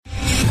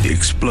The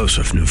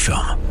explosive new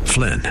film,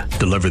 Flynn,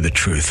 deliver the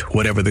truth,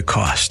 whatever the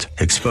cost,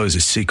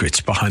 exposes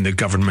secrets behind the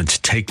government's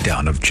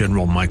takedown of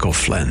General Michael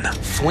Flynn.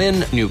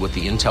 Flynn knew what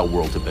the intel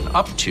world had been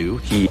up to.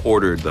 He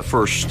ordered the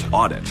first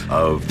audit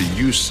of the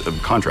use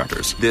of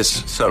contractors.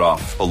 This set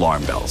off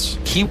alarm bells.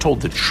 He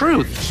told the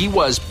truth. He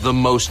was the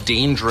most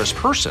dangerous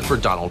person for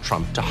Donald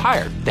Trump to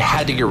hire. They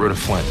had to get rid of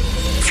Flynn.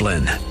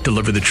 Flynn,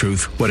 deliver the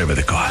truth, whatever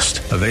the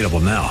cost. Available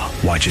now.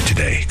 Watch it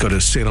today. Go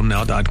to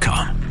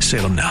salemnow.com.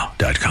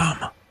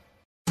 salemnow.com.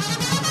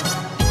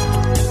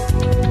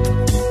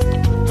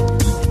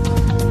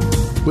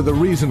 With a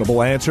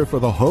reasonable answer for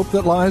the hope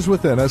that lies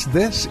within us,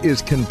 this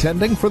is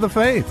Contending for the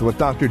Faith with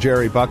Dr.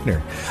 Jerry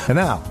Buckner. And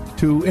now,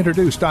 to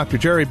introduce Dr.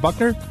 Jerry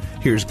Buckner,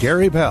 here's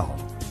Gary Bell.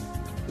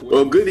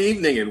 Well, good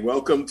evening and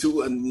welcome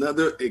to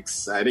another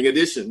exciting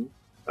edition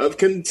of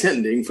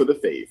Contending for the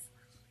Faith.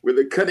 We're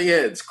the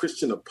cutting-edge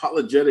Christian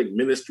apologetic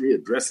ministry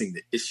addressing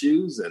the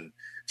issues and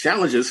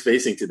challenges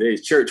facing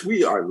today's church.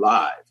 We are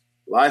live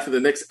for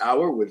the next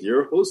hour with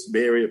your host,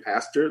 Bay Area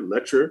pastor,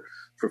 lecturer,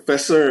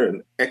 professor,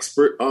 and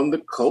expert on the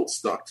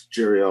cults, Dr.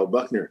 Jerry L.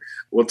 Buckner.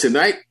 Well,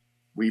 tonight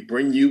we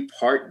bring you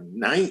part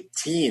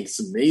 19. It's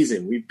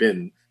amazing. We've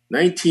been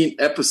 19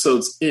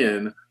 episodes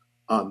in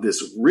on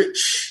this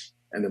rich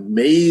and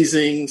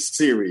amazing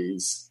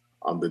series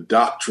on the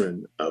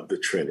doctrine of the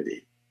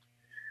Trinity.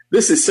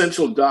 This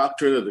essential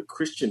doctrine of the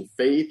Christian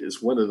faith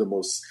is one of the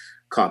most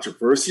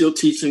controversial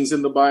teachings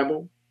in the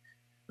Bible.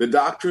 The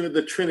doctrine of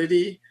the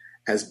Trinity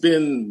has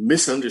been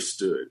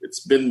misunderstood. It's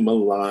been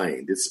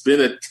maligned. It's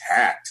been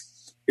attacked.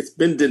 It's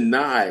been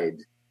denied.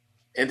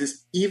 And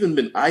it's even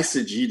been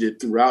eisegeted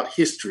throughout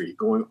history,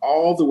 going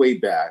all the way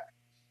back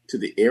to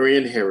the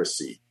Arian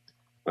heresy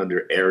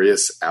under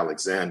Arius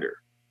Alexander.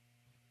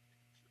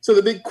 So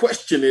the big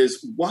question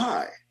is,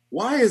 why?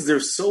 Why is there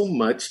so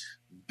much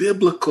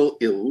biblical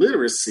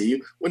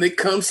illiteracy when it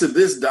comes to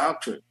this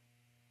doctrine,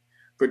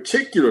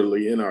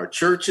 particularly in our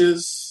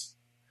churches?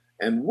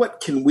 And what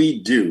can we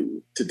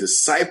do to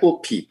disciple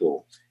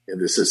people in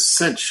this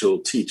essential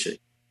teaching?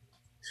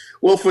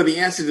 Well, for the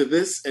answer to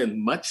this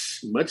and much,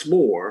 much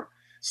more,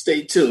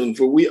 stay tuned,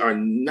 for we are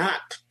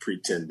not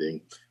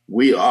pretending.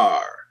 We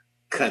are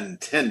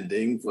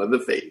contending for the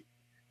faith.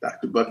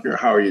 Dr. Buckner,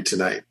 how are you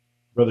tonight?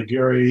 Brother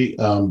Gary,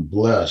 I'm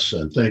blessed,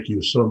 and thank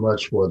you so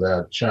much for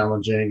that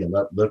challenging and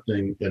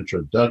uplifting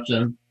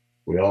introduction.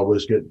 We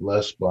always get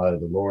blessed by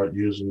the Lord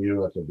using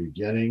you at the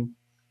beginning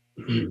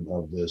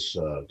of this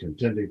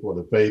Contending for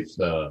the Faith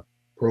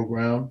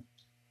program.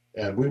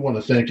 And we want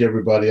to thank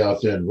everybody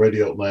out there in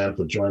Radio Land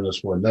for joining us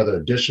for another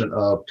edition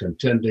of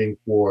Contending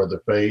for the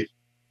Faith.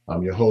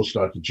 I'm your host,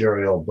 Dr.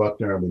 Jerry L.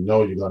 Buckner, and we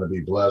know you're going to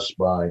be blessed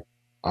by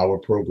our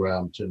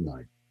program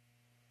tonight.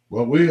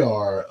 Well, we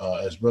are,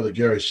 as Brother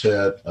Gary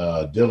said,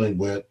 dealing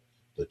with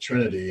the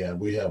Trinity, and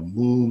we have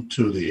moved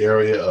to the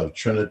area of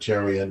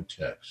Trinitarian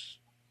texts.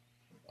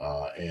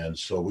 And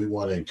so we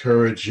want to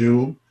encourage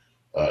you,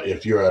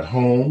 if you're at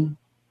home,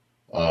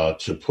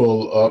 to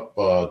pull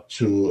up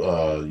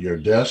to your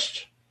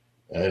desk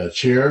and a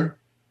chair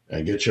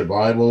and get your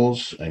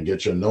Bibles and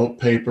get your note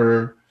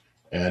paper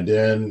and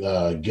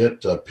then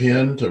get a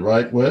pen to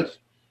write with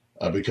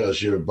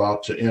because you're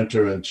about to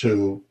enter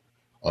into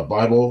a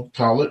Bible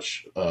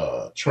college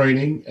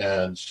training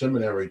and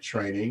seminary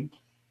training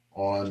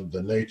on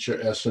the nature,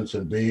 essence,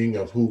 and being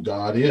of who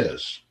God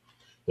is.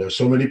 There are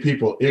so many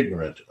people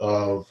ignorant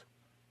of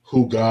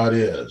who God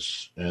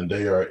is, and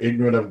they are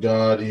ignorant of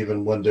God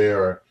even when they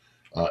are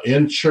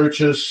in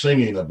churches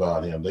singing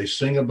about him. They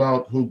sing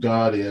about who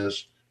God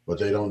is, but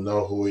they don't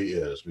know who he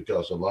is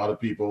because a lot of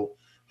people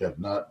have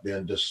not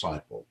been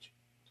discipled.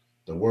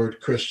 The word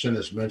Christian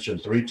is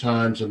mentioned 3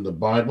 times in the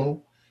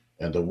Bible,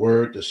 and the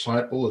word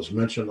disciple is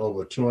mentioned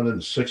over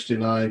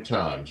 269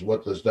 times.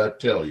 What does that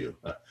tell you?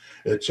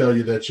 It tells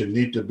you that you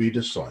need to be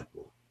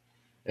discipled.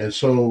 And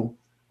so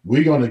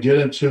we're going to get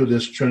into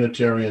this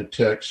Trinitarian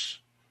text.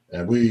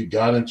 And we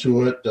got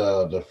into it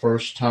the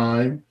first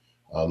time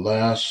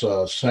last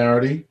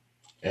Saturday.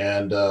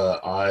 And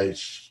I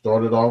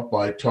started off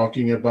by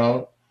talking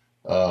about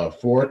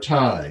 4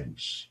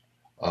 times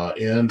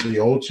in the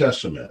Old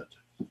Testament,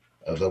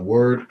 the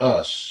word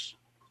us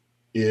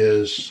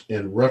is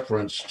in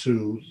reference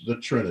to the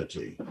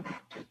Trinity.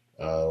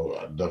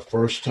 The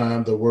first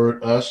time the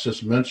word us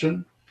is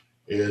mentioned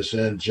is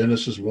in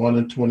Genesis 1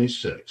 and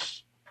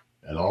 26.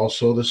 And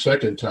also the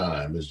second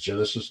time is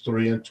Genesis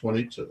 3 and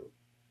 22.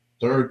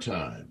 Third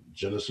time,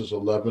 Genesis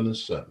 11 and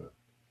 7.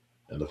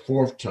 And the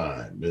fourth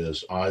time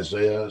is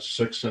Isaiah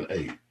 6 and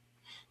 8.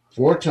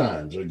 4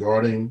 times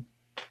regarding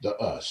the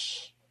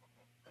us.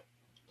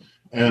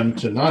 And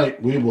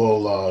tonight we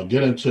will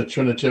get into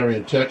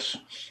Trinitarian texts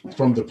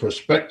from the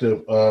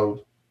perspective of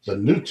the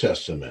New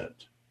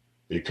Testament,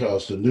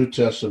 because the New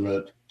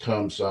Testament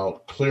comes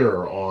out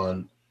clearer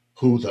on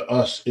who the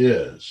us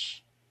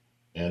is.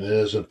 And it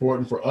is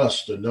important for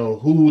us to know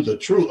who the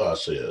true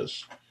us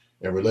is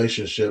in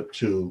relationship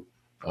to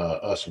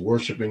us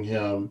worshiping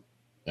him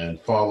and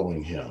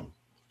following him.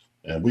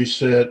 And we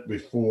said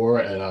before,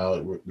 and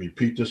I'll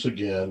repeat this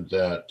again,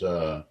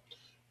 that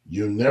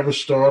You never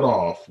start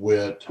off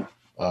with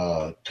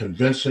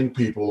convincing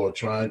people or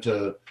trying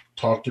to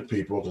talk to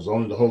people, because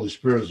only the Holy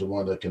Spirit is the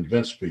one that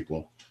convinces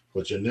people.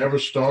 But you never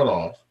start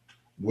off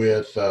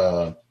with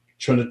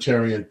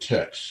Trinitarian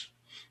texts.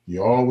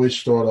 You always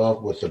start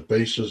off with the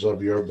basis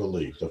of your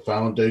belief, the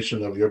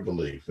foundation of your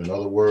belief. In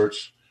other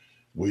words,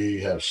 we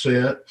have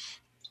said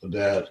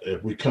that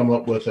if we come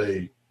up with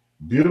a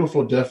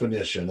beautiful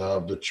definition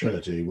of the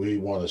Trinity, we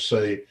want to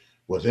say,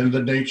 within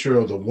the nature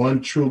of the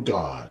one true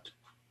God,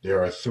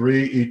 there are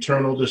three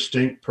eternal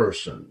distinct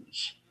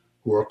persons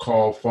who are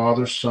called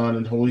Father, Son,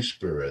 and Holy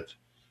Spirit.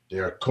 They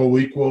are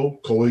co-equal,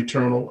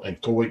 co-eternal, and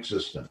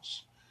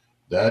coexistence.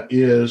 That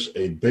is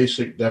a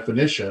basic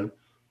definition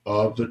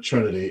of the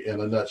Trinity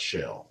in a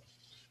nutshell.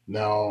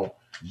 Now,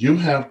 you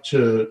have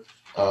to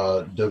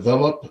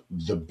develop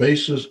the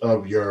basis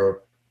of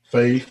your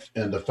faith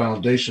and the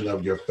foundation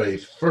of your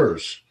faith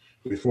first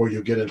before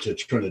you get into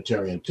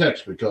Trinitarian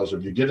text, because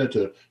if you get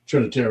into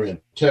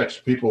Trinitarian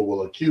text, people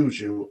will accuse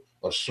you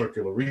of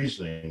circular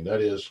reasoning.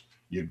 That is,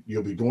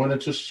 you'll be going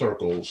into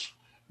circles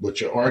with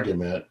your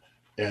argument,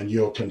 and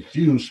you'll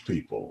confuse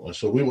people. And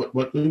so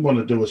what we want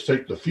to do is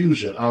take the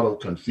fusion out of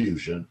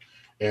confusion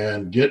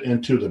and get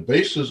into the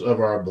basis of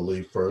our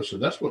belief first.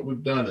 And that's what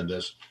we've done in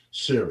this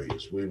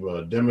series.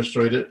 We've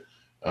demonstrated,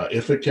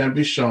 if it can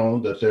be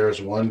shown, that there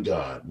is one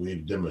God.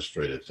 We've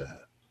demonstrated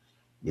that.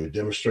 We've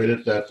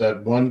demonstrated that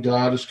that one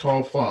God is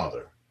called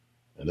Father,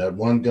 and that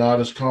one God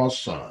is called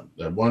Son,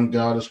 that one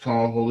God is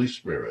called Holy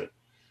Spirit.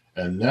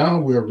 And now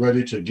we're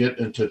ready to get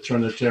into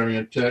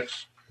Trinitarian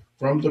texts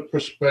from the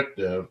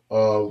perspective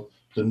of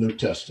the New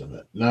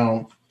Testament.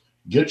 Now,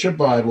 get your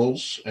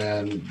Bibles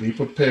and be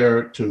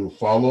prepared to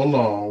follow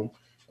along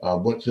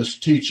with this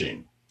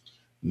teaching.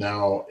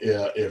 Now,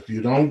 if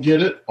you don't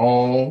get it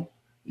all,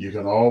 you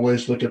can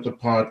always look at the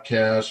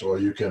podcast, or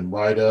you can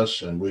write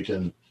us and we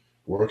can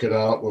work it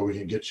out where we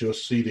can get you a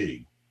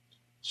CD.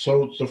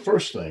 So the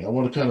first thing, I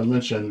want to kind of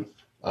mention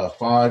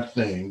 5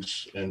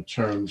 things in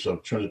terms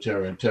of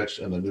Trinitarian texts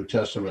in the New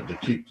Testament to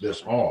keep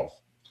this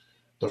off.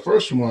 The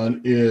first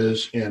one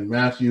is in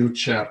Matthew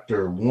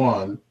chapter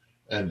 1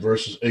 and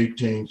verses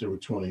 18 through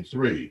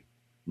 23.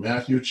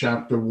 Matthew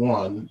chapter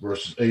 1,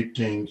 verses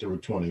 18 through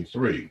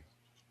 23.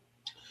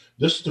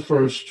 This is the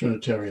first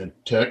Trinitarian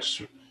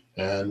text,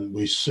 and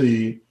we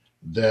see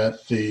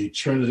that the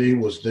Trinity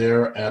was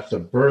there at the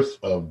birth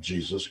of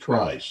Jesus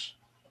Christ.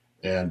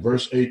 And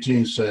verse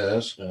 18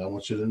 says, and I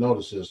want you to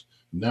notice this,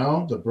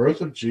 now the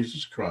birth of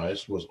Jesus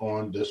Christ was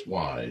on this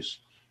wise,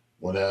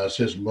 when as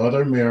his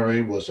mother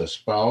Mary was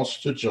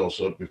espoused to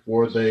Joseph,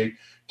 before they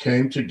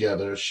came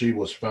together, she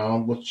was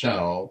found with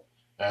child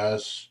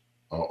as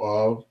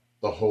of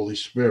the Holy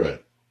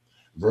Spirit.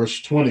 Verse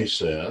 20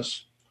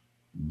 says,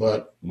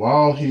 but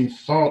while he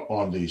thought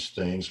on these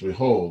things,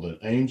 behold, an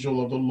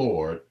angel of the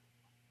Lord,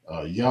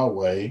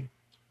 Yahweh,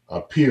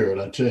 appeared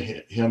unto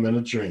him in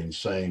a dream,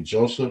 saying,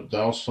 Joseph,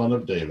 thou son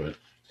of David,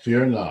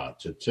 fear not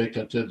to take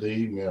unto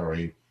thee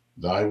Mary,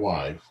 thy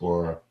wife,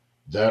 for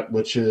that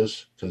which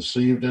is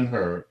conceived in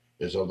her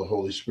is of the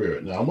Holy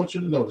Spirit. Now, I want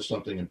you to notice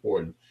something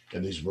important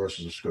in these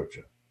verses of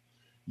Scripture.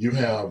 You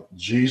have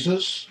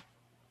Jesus,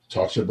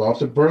 talks about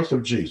the birth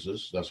of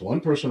Jesus. That's one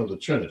person of the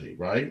Trinity,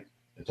 right?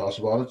 It talks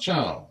about a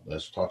child.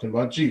 That's talking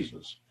about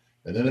Jesus.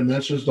 And then it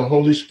mentions the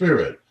Holy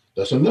Spirit.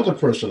 That's another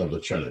person of the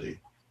Trinity.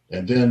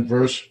 And then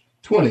verse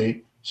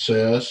 20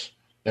 says,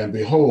 and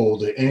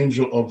behold, the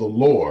angel of the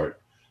Lord,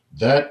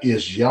 that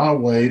is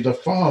Yahweh the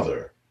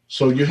Father.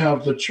 So you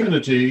have the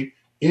Trinity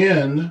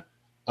in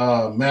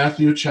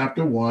Matthew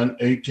chapter 1,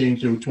 18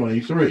 through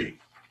 23.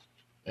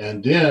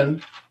 And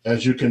then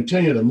as you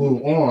continue to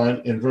move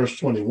on in verse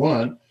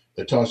 21,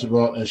 it talks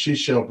about, and she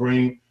shall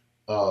bring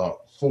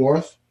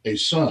forth a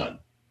son.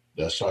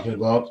 That's talking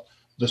about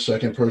the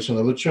second person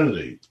of the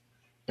Trinity.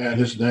 And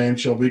his name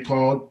shall be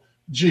called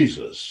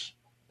Jesus,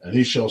 and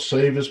he shall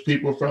save his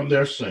people from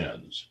their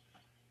sins.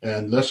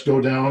 And let's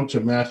go down to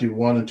Matthew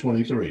 1 and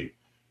 23.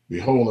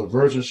 Behold, a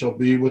virgin shall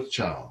be with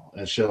child,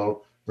 and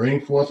shall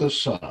bring forth a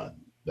son.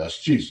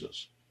 That's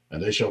Jesus.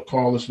 And they shall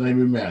call his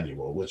name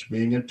Emmanuel, which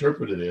being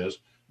interpreted is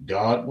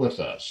God with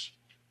us.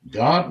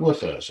 God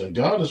with us. And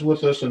God is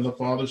with us in the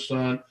Father,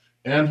 Son,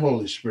 and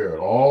Holy Spirit,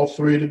 all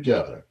three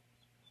together.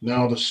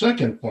 Now, the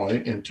second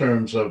point in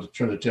terms of the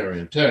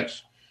Trinitarian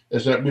text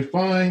is that we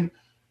find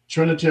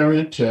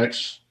Trinitarian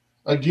texts,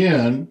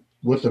 again,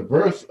 with the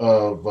birth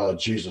of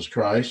Jesus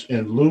Christ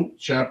in Luke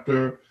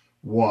chapter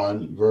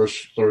 1,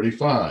 verse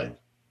 35.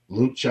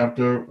 Luke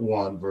chapter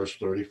 1, verse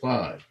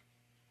 35.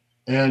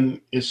 And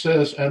it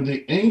says, and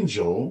the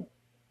angel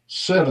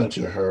said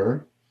unto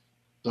her,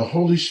 the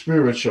Holy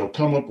Spirit shall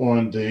come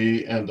upon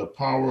thee, and the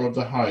power of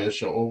the highest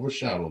shall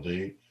overshadow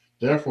thee.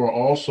 Therefore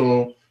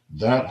also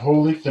that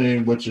holy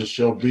thing which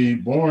shall be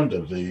born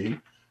of thee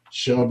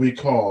shall be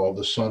called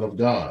the Son of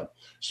God.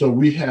 So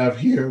we have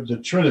here the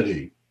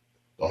Trinity,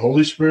 the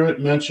Holy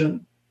Spirit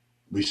mentioned.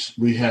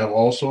 We have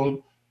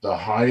also the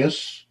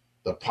highest,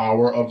 the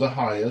power of the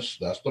highest,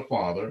 that's the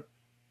Father.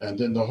 And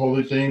then the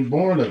holy thing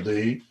born of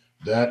thee,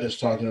 that is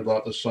talking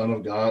about the Son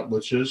of God,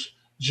 which is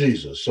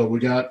Jesus. So we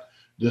got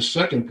this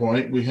second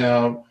point, we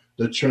have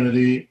the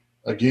Trinity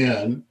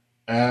again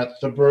at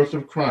the birth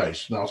of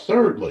Christ. Now,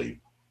 thirdly,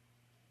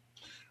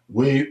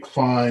 we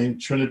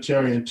find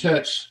Trinitarian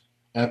texts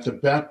at the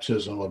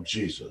baptism of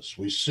Jesus.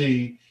 We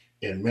see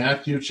in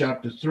Matthew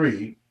chapter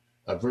 3,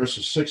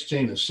 verses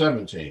 16 and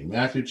 17.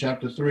 Matthew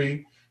chapter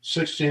 3,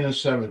 16 and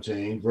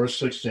 17, verse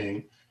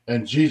 16.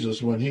 And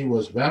Jesus, when he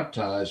was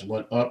baptized,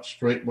 went up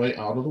straightway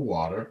out of the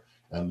water,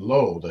 and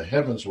lo, the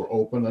heavens were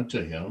opened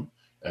unto him,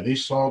 and he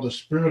saw the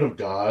Spirit of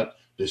God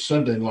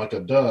descending like a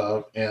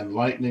dove and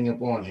lightning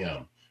upon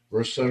him.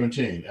 Verse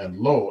 17, and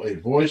lo, a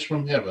voice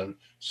from heaven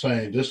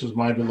saying, this is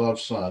my beloved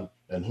Son,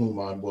 in whom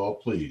I'm well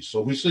pleased.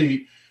 So we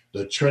see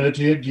the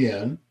Trinity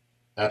again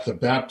at the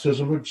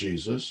baptism of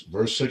Jesus.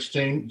 Verse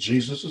 16,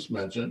 Jesus is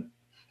mentioned.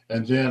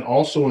 And then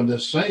also in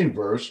this same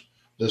verse,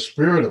 the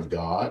Spirit of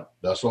God,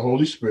 that's the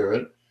Holy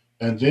Spirit.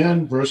 And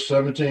then verse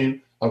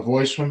 17, a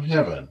voice from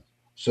heaven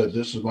said,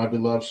 this is my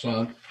beloved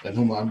Son, in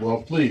whom I'm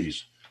well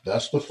pleased.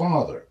 That's the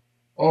Father.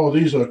 Oh,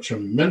 these are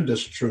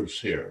tremendous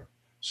truths here,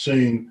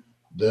 seeing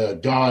the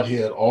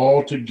Godhead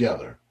all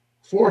together.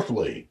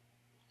 Fourthly,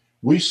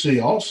 we see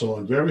also,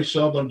 and very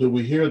seldom do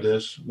we hear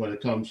this when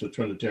it comes to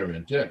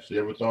Trinitarian texts.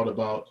 You ever thought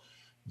about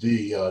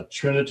the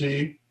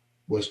Trinity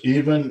was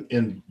even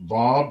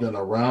involved and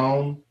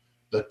around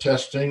the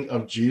testing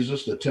of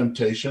Jesus, the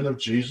temptation of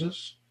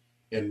Jesus?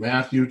 In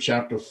Matthew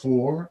chapter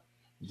 4,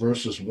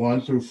 verses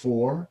 1 through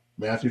 4,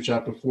 Matthew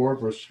chapter 4,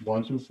 verse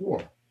 1 through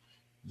 4.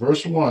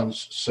 Verse 1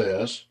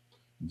 says,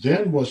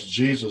 then was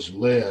Jesus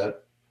led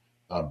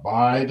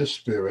by the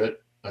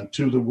Spirit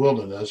unto the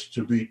wilderness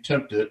to be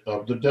tempted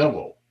of the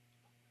devil.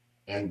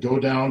 And go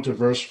down to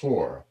verse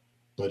 4.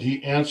 But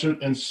he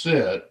answered and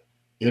said,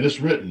 it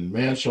is written,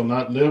 man shall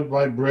not live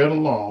by bread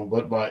alone,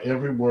 but by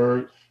every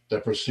word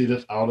that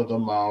proceedeth out of the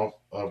mouth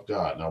of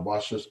God. Now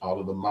watch this, out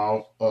of the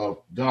mouth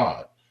of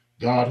God.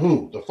 God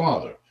who? The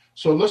Father.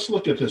 So let's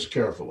look at this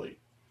carefully.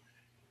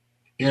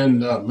 In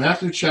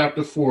Matthew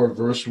chapter 4,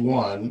 verse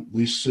 1,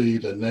 we see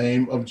the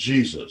name of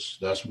Jesus.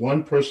 That's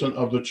one person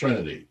of the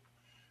Trinity,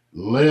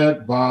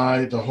 led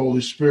by the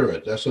Holy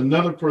Spirit. That's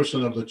another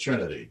person of the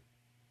Trinity,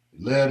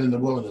 led in the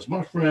wilderness.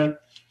 My friend,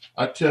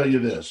 I tell you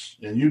this,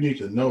 and you need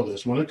to know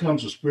this, when it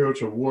comes to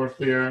spiritual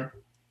warfare,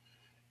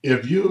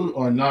 if you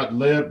are not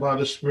led by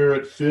the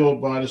Spirit,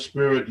 filled by the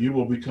Spirit, you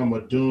will become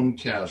a doomed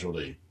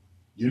casualty.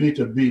 You need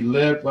to be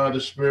led by the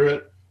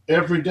Spirit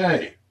every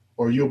day,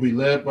 or you'll be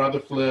led by the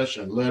flesh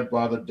and led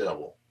by the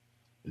devil.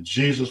 And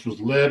Jesus was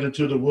led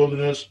into the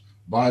wilderness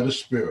by the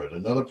Spirit,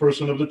 another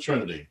person of the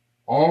Trinity,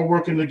 all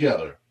working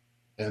together.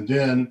 And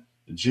then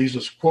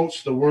Jesus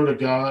quotes the word of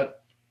God,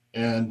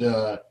 and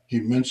he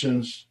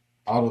mentions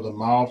out of the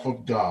mouth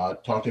of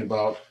God, talking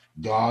about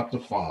God the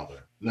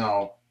Father.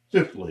 Now,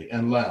 fifthly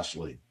and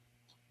lastly,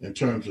 in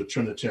terms of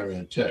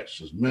Trinitarian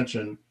texts, is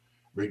mentioned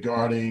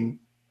regarding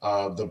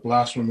the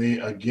blasphemy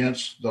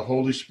against the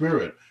Holy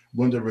Spirit.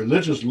 When the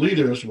religious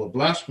leaders were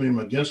blaspheming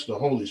against the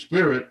Holy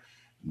Spirit,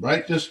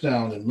 write this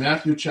down in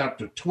Matthew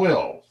chapter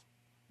 12.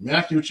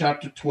 Matthew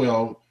chapter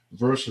 12,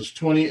 verses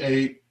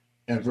 28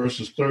 and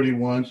verses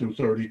 31 through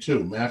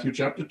 32. Matthew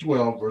chapter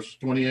 12, verses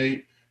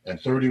 28 and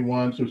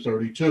 31 through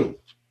 32.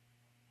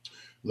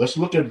 Let's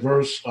look at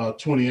verse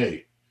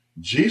 28.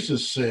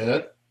 Jesus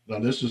said, now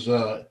this is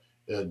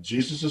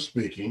Jesus is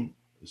speaking,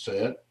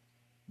 said,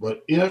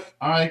 but if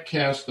I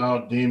cast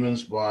out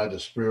demons by the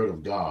Spirit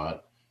of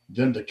God,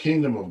 then the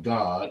kingdom of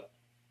God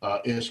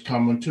is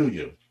coming to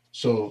you.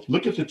 So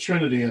look at the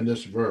Trinity in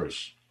this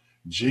verse.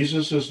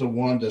 Jesus is the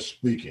one that's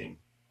speaking.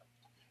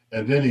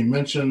 And then he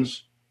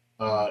mentions,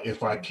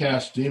 if I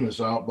cast demons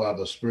out by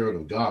the Spirit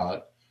of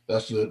God,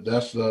 that's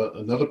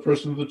another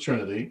person of the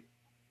Trinity.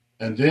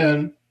 And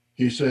then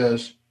he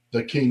says,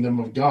 the kingdom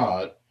of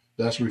God,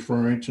 that's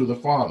referring to the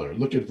Father.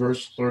 Look at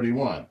verse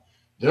 31.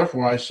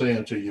 Therefore I say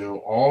unto you,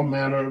 all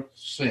manner of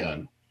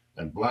sin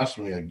and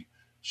blasphemy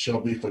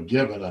shall be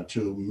forgiven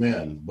unto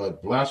men,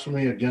 but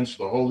blasphemy against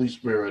the Holy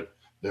Spirit,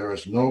 there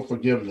is no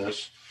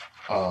forgiveness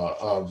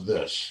of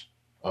this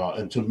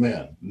unto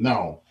men.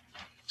 Now,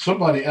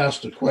 somebody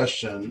asked a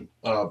question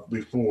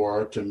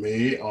before to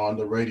me on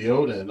the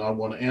radio, and I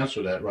want to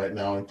answer that right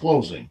now in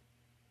closing.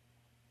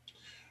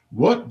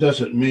 What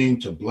does it mean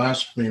to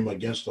blaspheme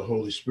against the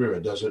Holy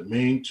Spirit? Does it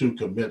mean to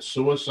commit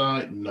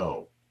suicide?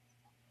 No.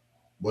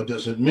 What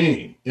does it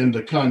mean in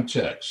the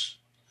context?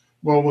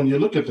 Well, when you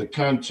look at the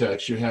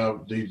context, you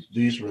have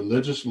these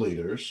religious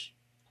leaders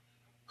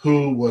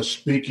who was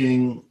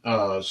speaking,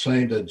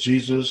 saying that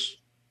Jesus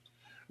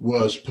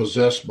was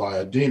possessed by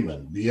a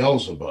demon,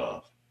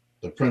 Beelzebub,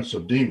 the prince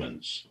of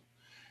demons.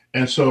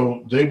 And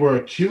so they were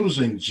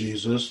accusing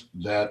Jesus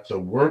that the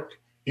work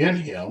in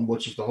him,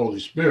 which is the Holy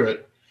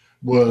Spirit,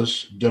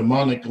 was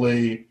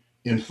demonically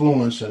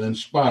influenced and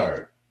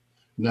inspired.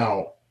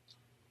 Now,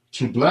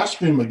 to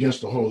blaspheme against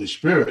the Holy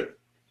Spirit,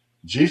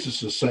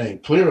 Jesus is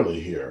saying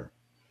clearly here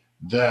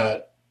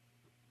that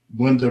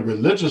when the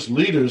religious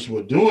leaders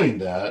were doing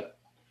that,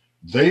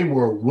 they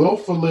were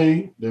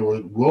willfully,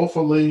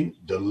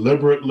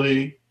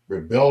 deliberately,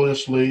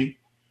 rebelliously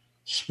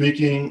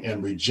speaking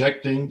and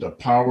rejecting the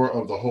power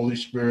of the Holy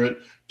Spirit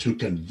to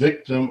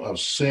convict them of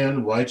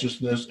sin,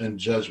 righteousness, and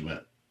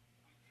judgment.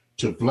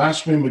 To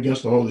blaspheme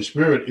against the Holy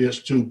Spirit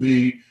is to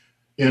be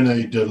in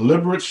a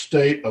deliberate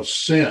state of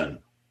sin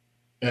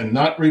and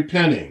not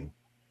repenting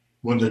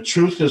when the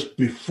truth is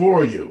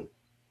before you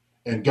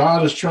and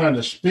God is trying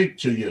to speak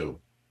to you,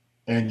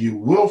 and you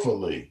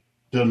willfully,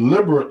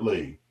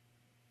 deliberately,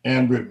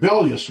 and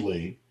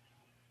rebelliously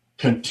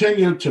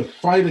continue to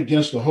fight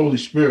against the Holy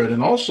Spirit.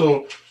 And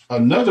also,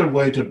 another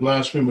way to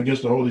blaspheme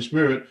against the Holy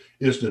Spirit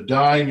is to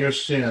die in your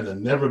sin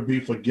and never be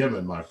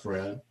forgiven, my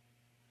friend.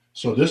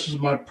 So this is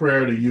my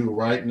prayer to you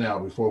right now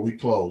before we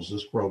close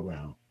this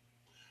program.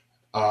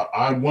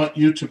 I want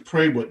you to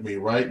pray with me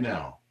right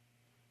now.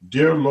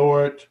 Dear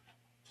Lord,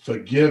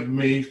 forgive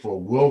me for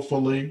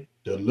willfully,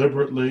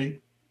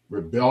 deliberately,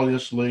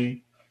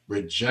 rebelliously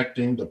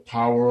rejecting the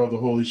power of the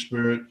Holy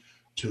Spirit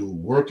to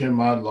work in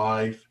my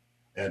life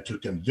and to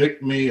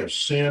convict me of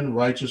sin,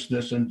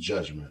 righteousness, and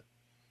judgment.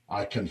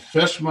 I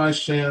confess my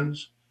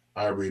sins.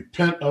 I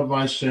repent of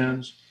my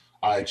sins.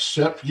 I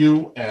accept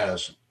you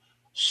as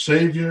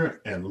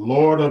Savior and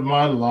Lord of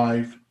my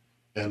life.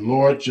 And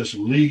Lord, just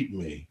lead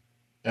me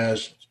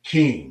as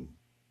King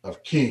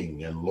of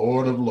Kings and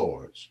Lord of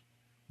Lords.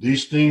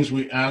 These things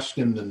we ask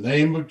in the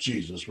name of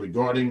Jesus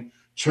regarding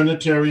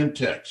Trinitarian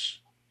texts.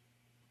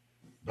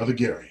 Brother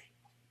Gary.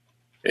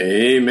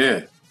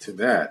 Amen to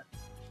that.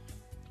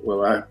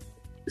 Well,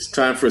 it's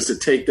time for us to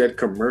take that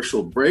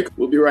commercial break.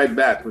 We'll be right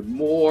back with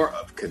more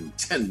of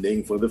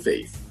Contending for the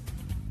Faith.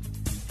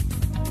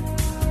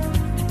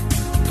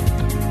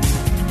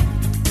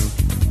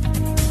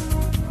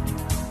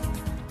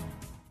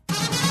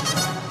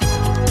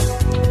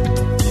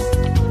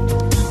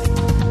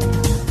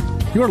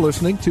 You're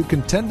listening to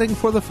Contending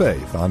for the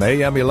Faith on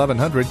AM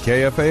 1100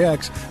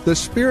 KFAX, the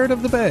Spirit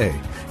of the Bay.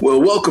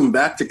 Well, welcome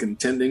back to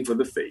Contending for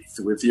the Faith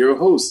with your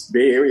host,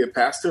 Bay Area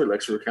pastor,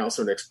 lecturer,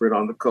 counselor, and expert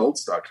on the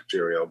cults, Dr.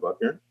 Jerry L.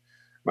 Buckner.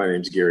 My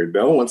name's Gary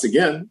Bell. Once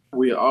again,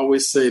 we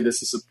always say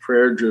this is a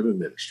prayer-driven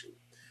ministry.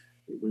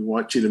 We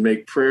want you to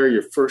make prayer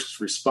your first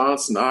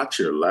response, not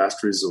your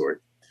last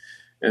resort.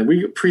 And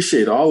we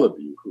appreciate all of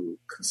you who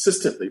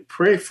consistently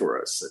pray for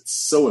us. It's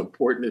so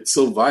important. It's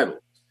so vital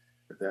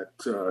that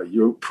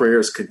your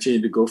prayers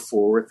continue to go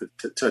forward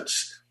to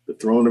touch the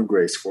throne of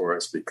grace for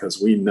us, because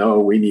we know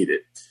we need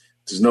it.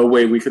 There's no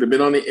way we could have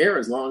been on the air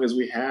as long as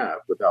we have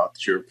without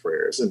your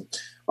prayers. And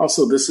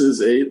also, this is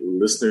a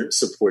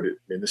listener-supported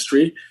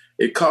ministry.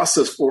 It costs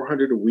us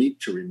 $400 a week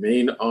to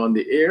remain on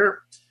the air.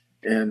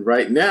 And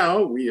right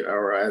now, we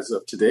are, as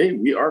of today,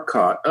 we are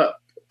caught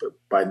up. But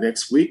by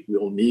next week,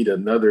 we'll need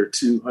another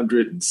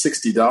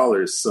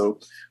 $260. So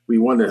we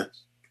want to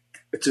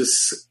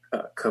just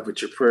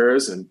covet your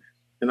prayers and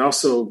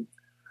also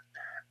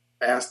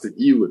ask that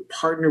you would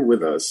partner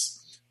with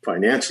us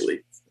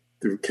financially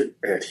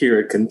here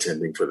at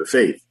Contending for the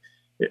Faith.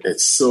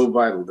 It's so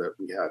vital that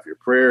we have your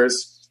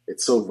prayers.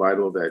 It's so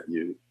vital that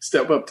you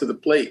step up to the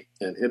plate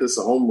and hit us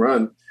a home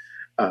run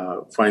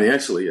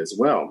financially as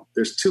well.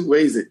 There's two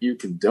ways that you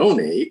can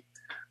donate.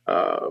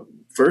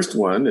 First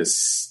one is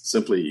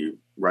simply you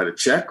write a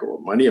check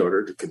or money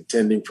order to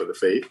Contending for the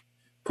Faith,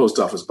 Post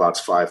Office Box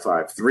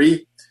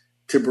 553,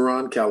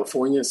 Tiburon,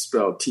 California,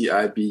 spelled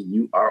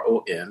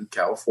Tiburon,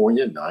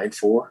 California,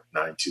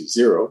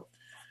 94920.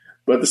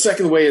 But the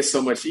second way is so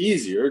much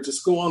easier.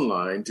 Just go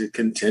online to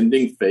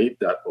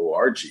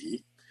contendingfaith.org.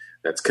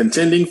 That's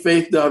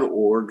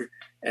contendingfaith.org,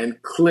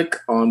 and click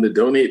on the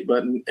donate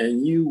button,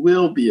 and you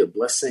will be a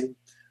blessing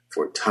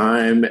for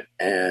time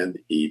and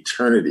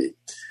eternity.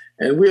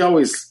 And we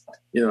always,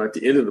 at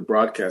the end of the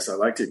broadcast, I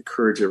like to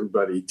encourage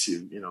everybody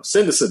to,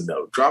 send us a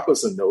note, drop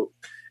us a note,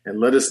 and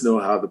let us know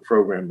how the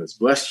program has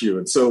blessed you.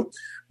 And so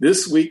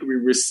this week we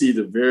received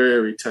a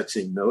very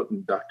touching note.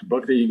 And Dr.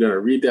 Buckner, you're going to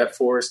read that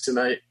for us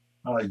tonight?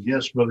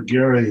 Yes, Brother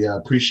Gary, I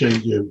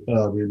appreciate you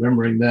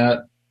remembering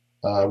that.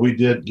 We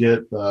did get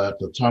at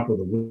the top of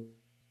the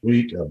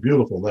week a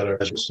beautiful letter.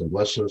 And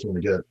bless us when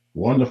we get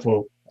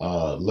wonderful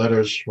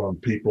letters from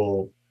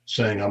people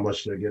saying how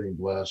much they're getting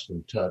blessed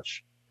and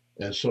touched.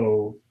 And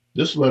so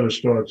this letter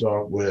starts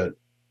off with,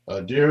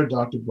 Dear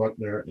Dr.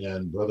 Buckner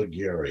and Brother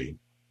Gary,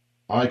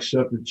 I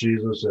accepted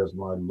Jesus as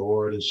my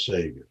Lord and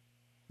Savior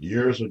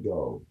years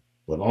ago,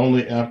 but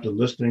only after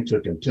listening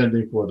to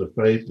Contending for the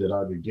Faith did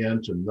I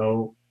begin to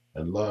know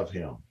and love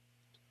him.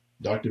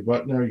 Dr.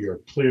 Buckner,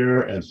 your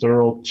clear and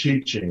thorough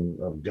teaching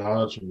of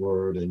God's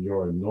word and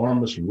your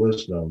enormous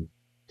wisdom,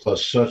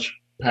 plus such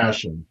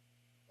passion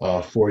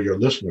for your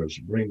listeners,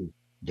 bring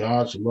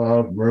God's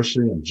love,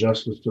 mercy, and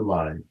justice to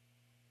life.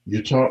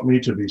 You taught me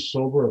to be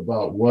sober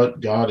about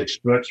what God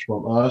expects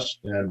from us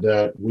and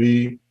that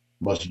we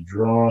must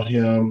draw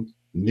him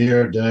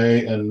near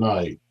day and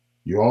night.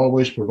 You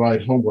always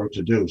provide homework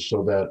to do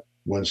so that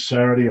when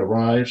Saturday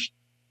arrives,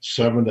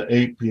 7 to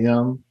 8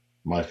 p.m.,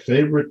 my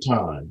favorite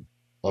time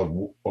of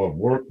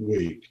work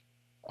week,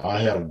 I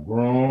have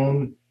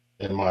grown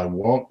in my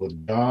walk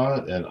with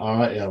God, and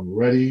I am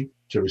ready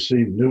to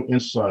receive new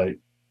insight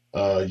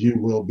you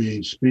will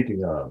be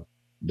speaking of.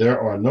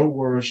 There are no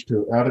words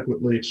to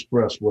adequately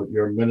express what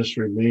your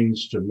ministry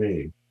means to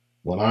me.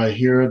 When I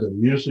hear the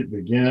music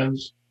begin,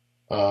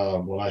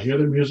 and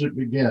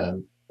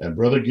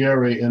Brother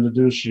Gary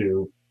introduce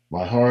you,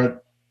 my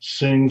heart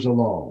sings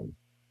along.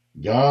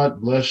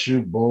 God bless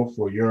you both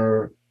for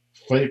your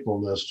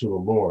faithfulness to the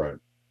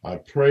Lord. I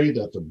pray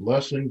that the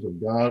blessings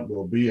of God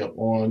will be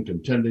upon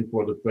Contending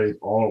for the Faith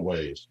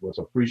always. With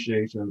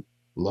appreciation,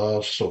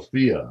 love,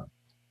 Sophia.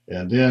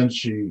 And then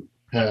she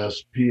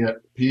has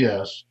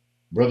P.S.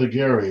 Brother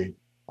Gary,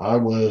 I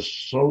was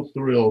so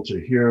thrilled to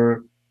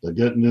hear the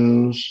good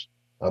news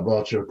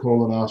about your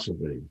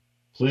colonoscopy.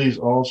 Please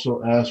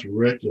also ask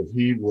Rick if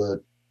he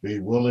would be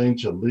willing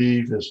to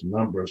leave his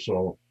number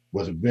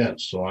with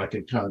Vince so I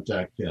can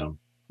contact him.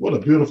 What a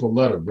beautiful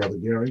letter, Brother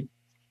Gary.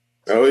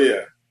 Oh,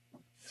 yeah.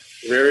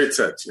 Very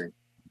touching.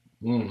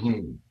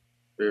 Mm-hmm.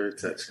 Very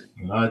touching.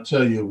 And I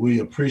tell you, we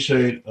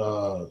appreciate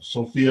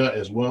Sophia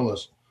as well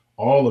as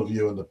all of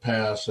you in the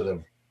past that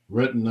have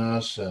written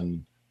us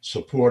and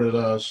supported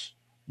us.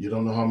 You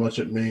don't know how much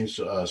it means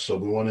to us. So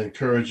we want to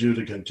encourage you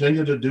to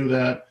continue to do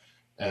that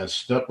and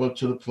step up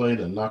to the plate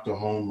and knock a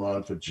home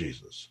run for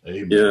Jesus.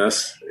 Amen.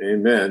 Yes.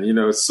 Amen.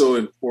 It's so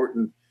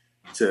important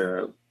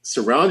to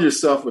surround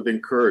yourself with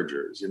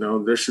encouragers.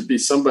 There should be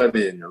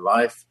somebody in your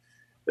life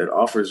that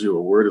offers you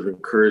a word of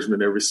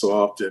encouragement every so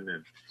often.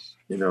 And,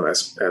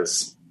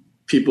 as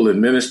people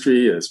in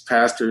ministry, as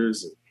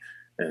pastors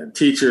and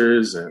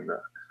teachers and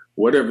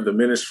whatever the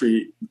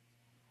ministry,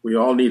 we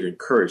all need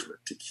encouragement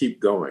to keep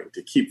going,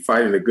 to keep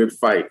fighting a good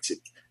fight,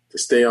 to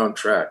stay on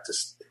track, to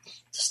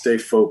stay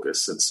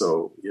focused. And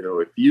so,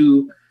 if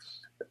you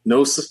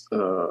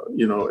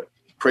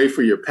pray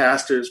for your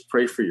pastors,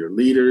 pray for your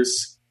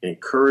leaders,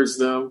 encourage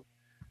them,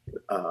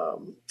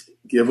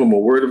 give them a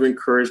word of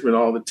encouragement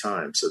all the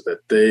time so that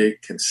they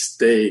can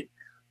stay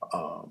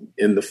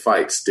in the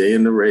fight, stay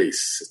in the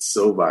race. It's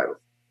so vital.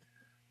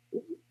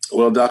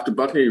 Well, Dr.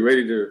 Buckner, you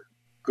ready to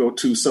go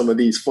to some of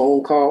these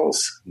phone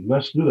calls?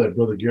 Let's do that,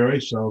 Brother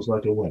Gary. Sounds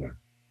like a winner.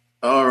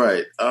 All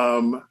right.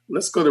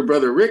 Let's go to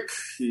Brother Rick.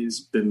 He's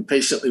been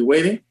patiently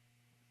waiting.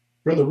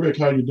 Brother Rick,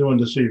 how you doing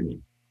this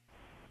evening?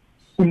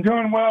 I'm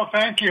doing well,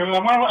 thank you. I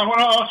want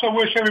to also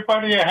wish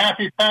everybody a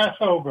happy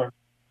Passover.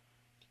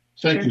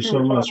 Thank you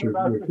so much. We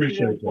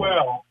appreciate that.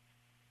 Well.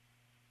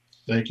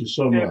 Thank you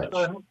so much.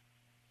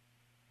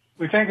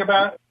 We think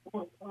about,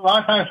 a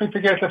lot of times we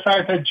forget the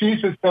fact that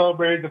Jesus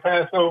celebrated the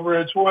Passover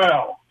as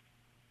well.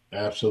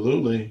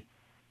 Absolutely.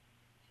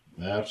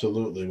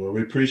 Absolutely. Well,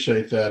 we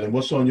appreciate that. And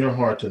what's on your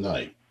heart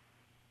tonight?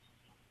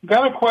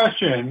 Got a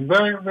question.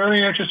 Very,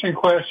 very interesting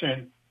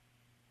question.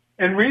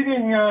 In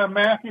reading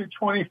Matthew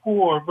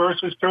 24,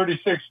 verses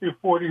 36 through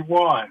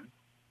 41,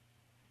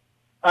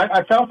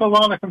 I felt a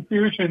lot of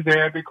confusion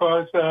there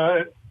because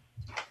the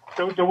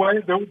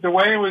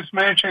way it was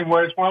mentioned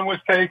was one was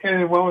taken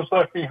and one was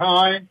left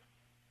behind.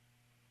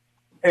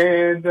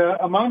 And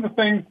among the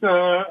things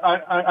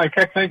I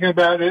kept thinking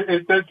about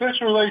is does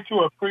this relate to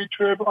a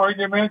pre-trib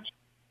argument,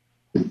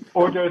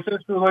 or does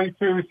this relate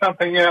to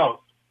something else?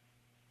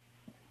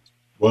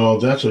 Well,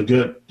 that's a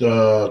good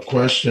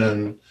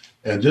question.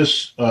 And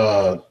this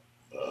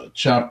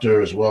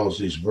chapter, as well as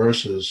these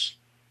verses,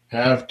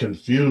 have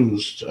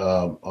confused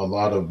a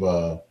lot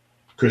of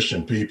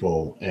Christian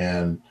people.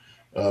 And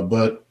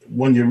but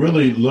when you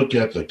really look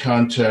at the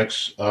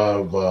context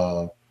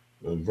of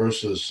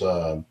verses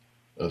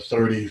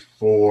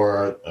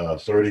 34,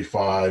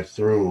 35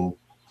 through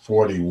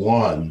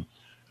 41,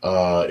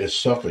 it's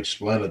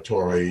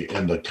self-explanatory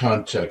in the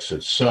context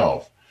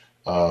itself,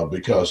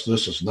 because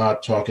this is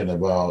not talking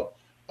about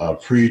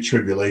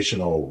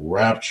pre-tribulational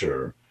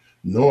rapture,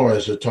 nor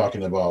is it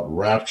talking about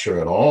rapture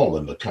at all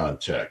in the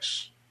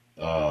context,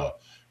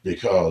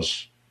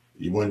 because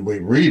when we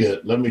read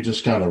it, let me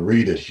just kind of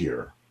read it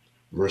here,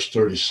 verse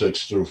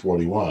 36 through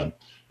 41.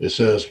 It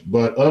says,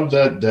 "But of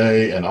that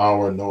day and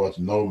hour knoweth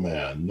no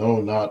man, no,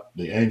 not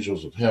the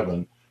angels of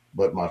heaven,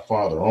 but my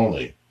Father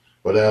only.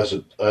 But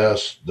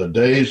as the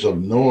days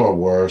of Noah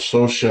were,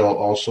 so shall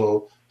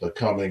also the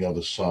coming of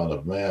the Son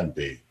of Man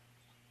be.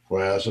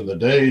 For as in the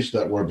days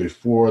that were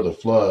before the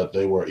flood,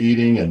 they were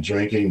eating and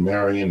drinking,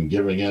 marrying and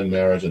giving in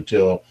marriage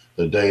until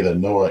the day that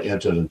Noah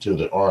entered into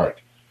the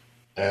ark,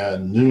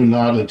 and knew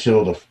not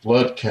until the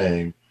flood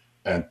came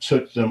and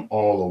took them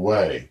all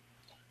away.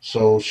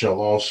 So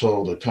shall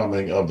also the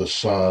coming of the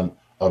Son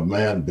of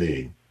Man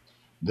be.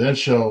 Then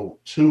shall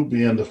two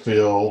be in the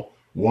field,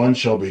 one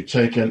shall be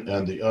taken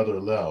and the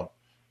other left.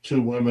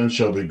 Two women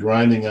shall be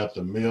grinding at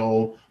the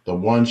mill, the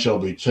one shall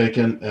be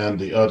taken and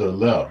the other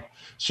left."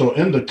 So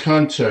in the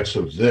context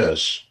of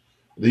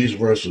these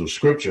verses of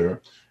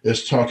scripture,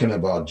 it's talking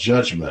about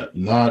judgment,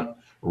 not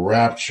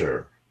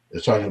rapture.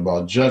 It's talking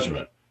about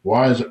judgment.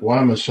 Why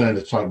am I saying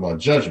it's talking about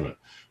judgment?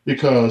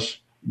 Because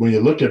when you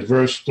look at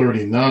verse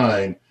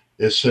 39,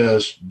 it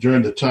says,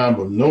 during the time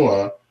of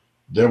Noah,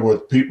 there were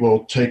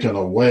people taken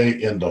away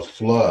in the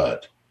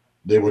flood.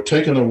 They were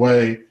taken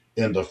away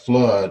in the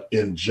flood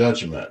in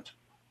judgment.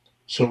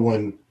 So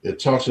when it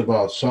talks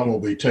about some will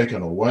be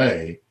taken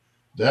away,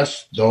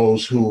 that's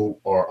those who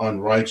are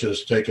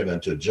unrighteous taken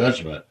into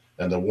judgment,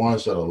 and the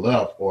ones that are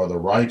left are the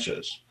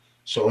righteous.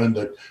 So in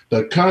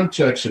the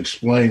context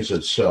explains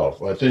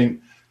itself. I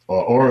think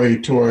R.A.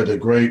 Torrey, the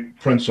great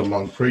prince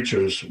among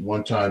preachers,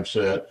 one time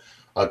said,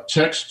 a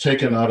text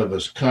taken out of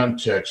its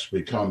context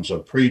becomes a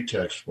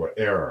pretext for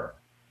error.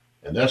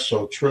 And that's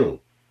so true.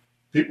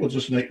 People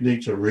just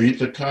need to read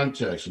the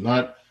context,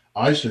 not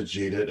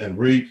eisegete it and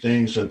read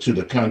things into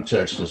the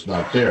context that's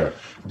not there.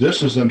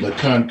 This is in the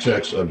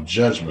context of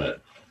judgment.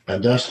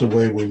 And that's the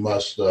way we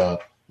must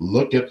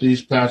look at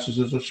these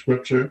passages of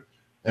Scripture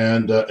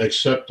and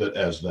accept it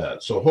as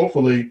that. So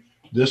hopefully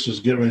this is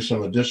giving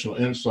some additional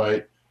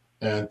insight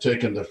and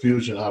taking the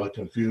fusion out of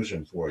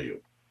confusion for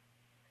you.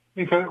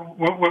 Because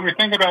when we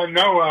think about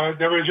Noah,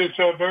 there were just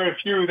very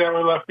few that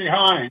were left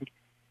behind.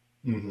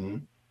 Mm-hmm.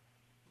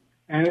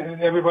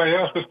 And everybody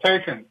else was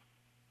taken.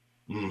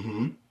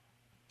 Mm-hmm.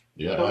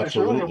 Yeah, so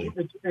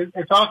absolutely.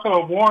 It's also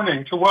a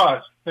warning to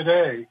us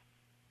today.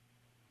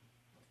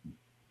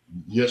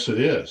 Yes, it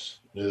is.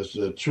 It's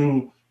a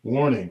true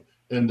warning.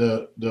 And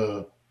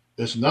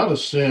it's not a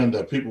sin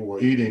that people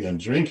were eating and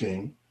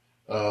drinking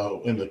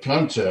in the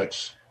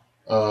context.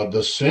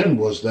 The sin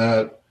was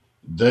that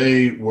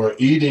they were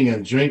eating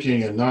and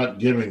drinking and not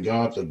giving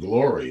God the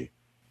glory.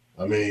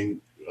 I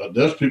mean,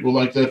 there's people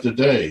like that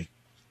today.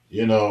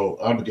 You know,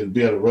 I can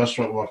be at a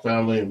restaurant with my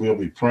family and we'll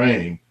be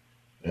praying,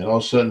 and all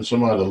of a sudden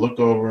somebody will look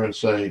over and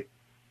say,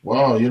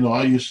 wow, you know,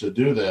 I used to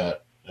do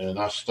that and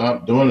I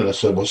stopped doing it. I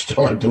said, well,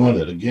 start doing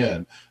it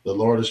again. The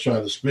Lord is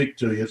trying to speak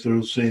to you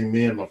through seeing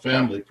me and my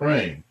family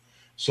praying.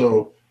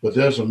 So, but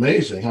there's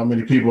amazing how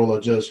many people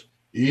are just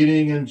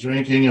eating and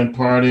drinking and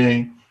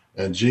partying,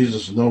 and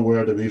Jesus is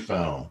nowhere to be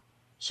found.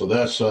 So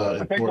that's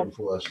important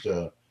for us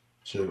to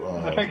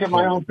I think of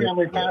my own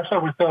family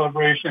Passover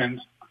celebrations.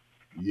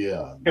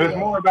 Yeah. It was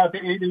more about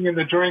the eating and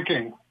the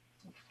drinking.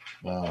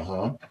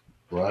 Uh-huh.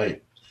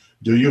 Right.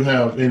 Do you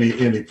have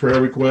any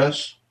prayer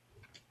requests?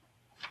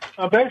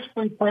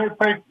 Basically, pray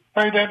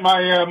that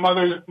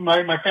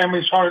my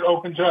family's heart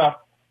opens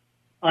up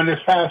on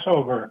this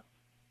Passover.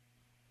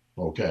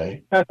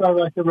 Okay. That's what I'd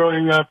like to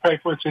really pray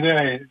for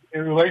today. It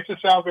relates to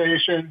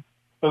salvation,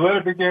 but let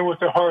it begin with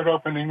the heart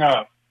opening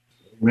up.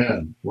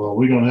 Amen. Well,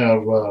 we're going to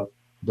have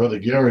Brother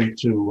Gary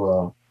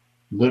to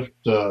lift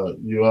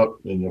you up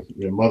and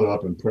your mother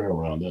up in prayer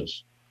around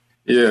this.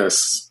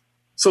 Yes.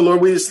 So,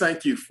 Lord, we just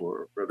thank you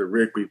for Brother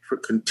Rick. We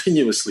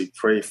continuously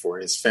pray for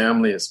his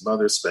family, his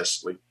mother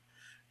especially,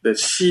 that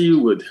she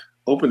would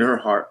open her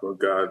heart, Lord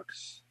God,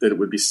 that it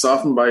would be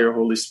softened by your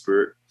Holy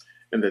Spirit,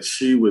 and that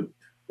she would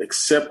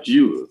accept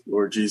you,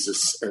 Lord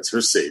Jesus, as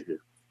her Savior,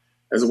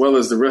 as well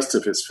as the rest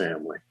of his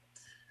family.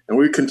 And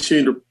we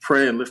continue to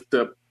pray and lift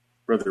up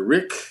Brother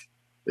Rick,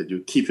 that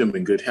you keep him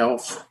in good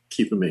health,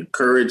 keep him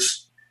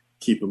encouraged,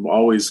 keep him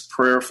always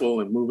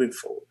prayerful and moving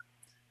forward.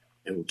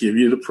 And we'll give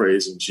you the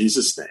praise in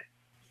Jesus' name.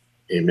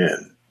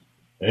 Amen.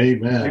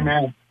 Amen.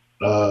 Amen.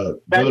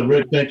 Brother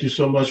Rick, thank you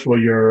so much for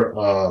your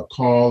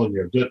call and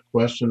your good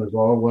question as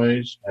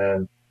always.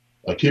 And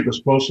keep us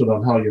posted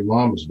on how your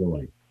mom is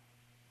doing.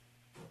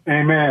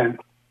 Amen.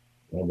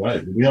 All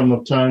right. Do we have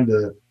enough time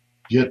to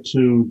get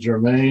to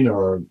Jermaine,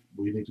 or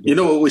we need to go? You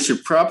know what we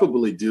should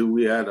probably do?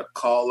 We had a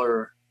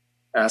caller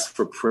ask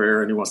for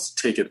prayer and he wants to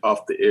take it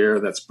off the air.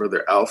 That's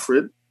Brother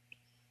Alfred.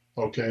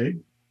 Okay.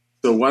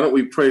 So why don't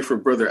we pray for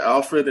Brother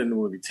Alfred, and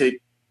when we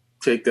take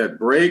that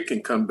break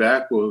and come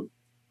back, we'll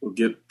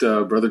get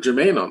Brother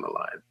Jermaine on the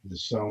line.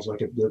 This sounds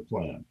like a good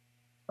plan.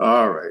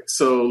 All right.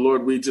 So,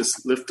 Lord, we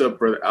just lift up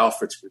Brother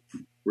Alfred's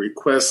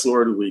request.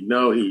 Lord, we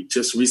know he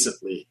just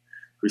recently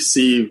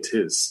received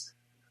his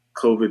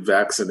COVID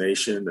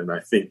vaccination, and I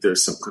think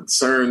there's some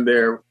concern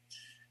there.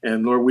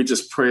 And, Lord, we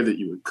just pray that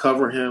you would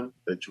cover him,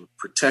 that you would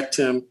protect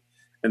him,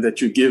 and that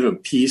you give him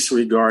peace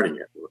regarding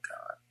it, Lord God.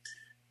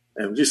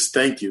 And just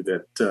thank you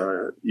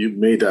that you've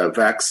made a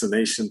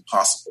vaccination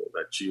possible,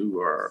 that you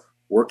are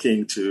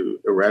working to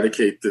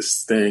eradicate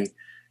this thing.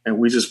 And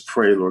we just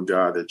pray, Lord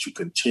God, that you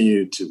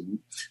continue to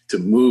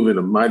move in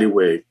a mighty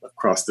way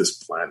across this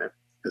planet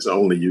as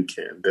only you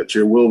can, that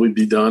your will would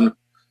be done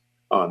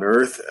on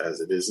earth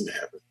as it is in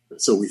heaven.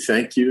 And so we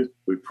thank you,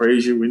 we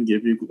praise you, and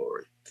give you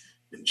glory.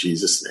 In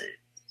Jesus' name,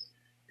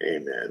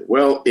 amen.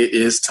 Well, it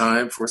is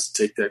time for us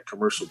to take that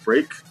commercial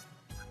break.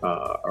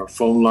 Our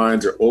phone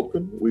lines are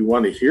open. We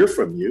want to hear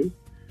from you.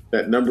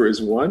 That number is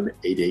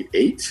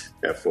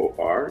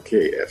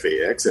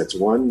 1-888-FORKFAX. That's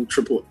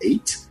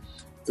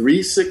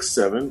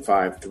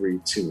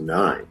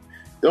 1-888-367-5329.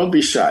 Don't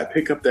be shy.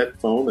 Pick up that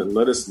phone and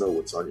let us know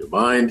what's on your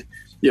mind.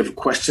 You have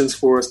questions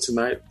for us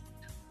tonight,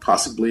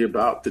 possibly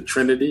about the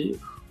Trinity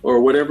or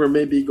whatever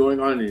may be going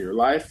on in your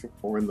life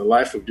or in the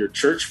life of your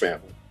church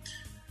family.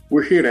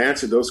 We're here to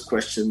answer those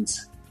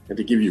questions and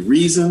to give you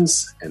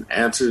reasons and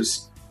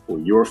answers for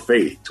your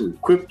faith, to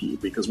equip you,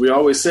 because we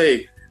always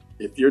say,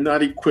 if you're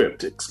not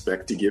equipped,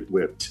 expect to get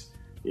whipped.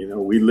 You know,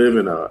 we live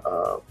in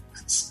a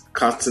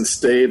constant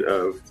state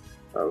of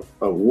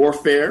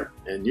warfare,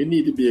 and you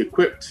need to be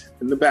equipped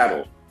in the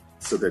battle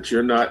so that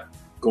you're not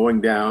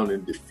going down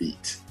in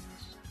defeat.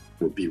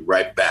 We'll be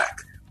right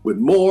back with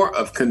more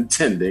of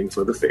Contending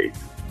for the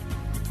Faith.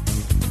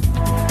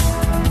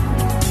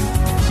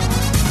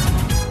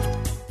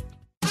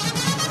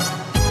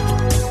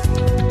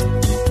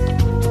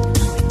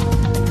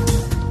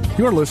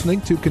 You're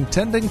listening to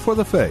Contending for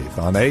the Faith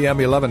on AM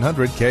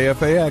 1100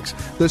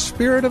 KFAX, the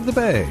Spirit of the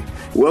Bay.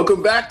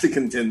 Welcome back to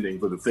Contending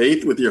for the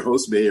Faith with your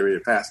host, Bay Area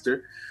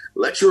pastor,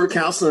 lecturer,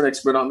 counselor, and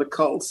expert on the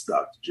cults,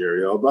 Dr.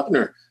 Jerry L.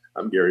 Buckner.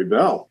 I'm Gary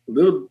Bell. A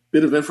little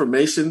bit of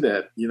information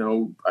that,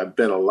 I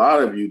bet a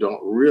lot of you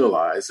don't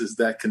realize is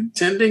that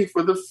Contending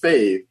for the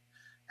Faith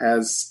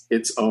has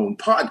its own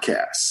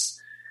podcast.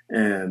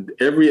 And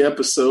every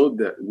episode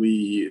that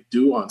we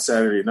do on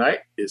Saturday night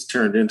is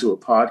turned into a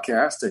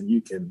podcast, and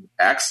you can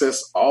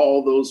access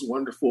all those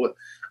wonderful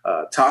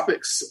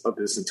topics of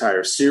this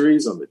entire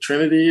series on the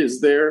Trinity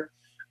is there.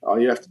 All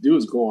you have to do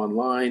is go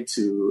online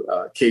to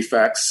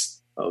KFAX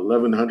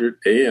 1100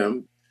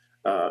 AM,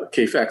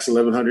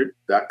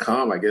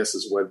 KFAX1100.com, I guess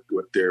is what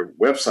their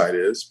website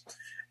is.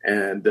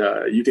 And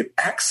you can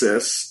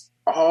access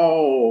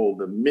all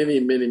the many,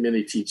 many,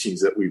 many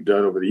teachings that we've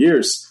done over the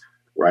years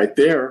right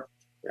there.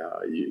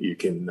 You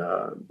can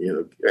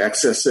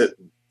access it,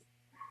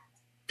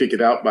 pick it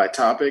out by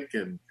topic,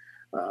 and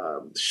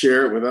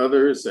share it with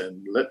others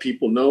and let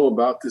people know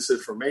about this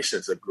information.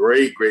 It's a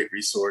great, great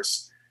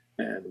resource,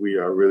 and we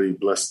are really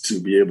blessed to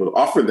be able to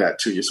offer that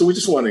to you. So we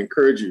just want to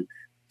encourage you,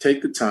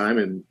 take the time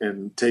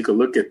and take a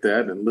look at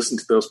that and listen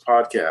to those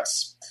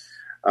podcasts.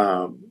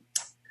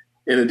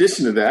 In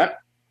addition to that,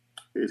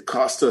 it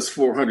costs us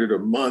 $400 a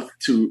month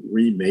to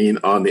remain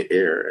on the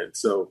air. And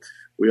so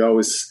we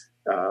always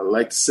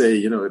like to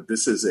say,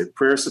 this is a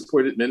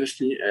prayer-supported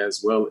ministry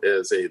as well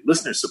as a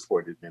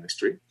listener-supported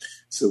ministry.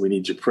 So we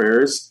need your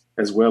prayers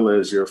as well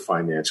as your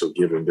financial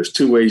giving. There's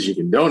two ways you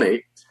can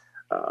donate.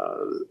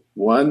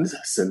 One,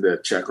 send a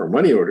check or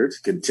money order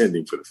to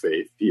Contending for the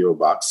Faith, P.O.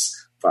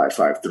 Box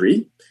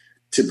 553,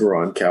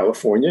 Tiburon,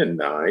 California,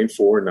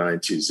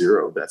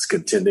 94920. That's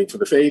Contending for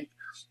the Faith,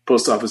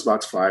 Post Office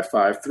Box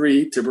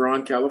 553,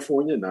 Tiburon,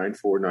 California,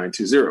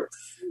 94920.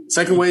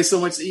 Second way is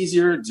so much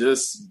easier.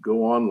 Just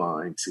go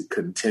online to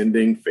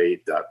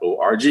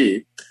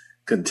contendingfaith.org,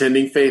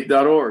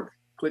 contendingfaith.org.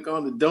 Click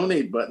on the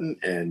donate button,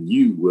 and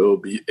you will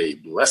be a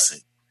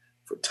blessing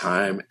for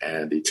time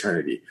and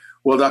eternity.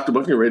 Well, Dr.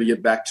 Buckner, ready to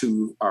get back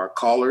to our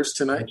callers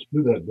tonight? Let's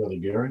do that, Brother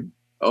Gary.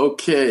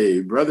 Okay.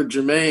 Brother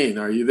Jermaine,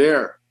 are you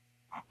there?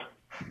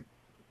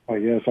 Oh,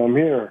 yes, I'm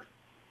here.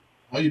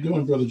 How you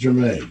doing, Brother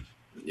Jermaine?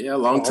 Yeah,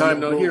 long time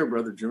no hear,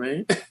 Brother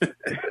Jermaine.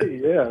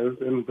 Yeah, it's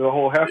been the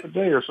whole half a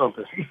day or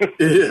something.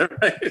 Yeah,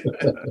 right.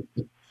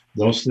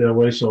 Don't stay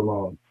away so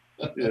long.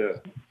 Yeah.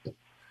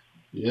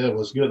 Yeah, well,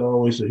 it's good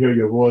always to hear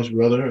your voice,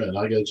 brother, and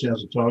I get a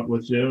chance to talk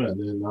with you, and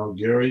then now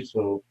Gary,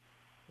 so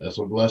that's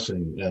a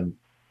blessing. And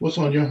what's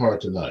on your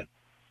heart tonight?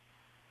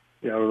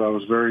 Yeah, I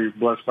was very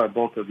blessed by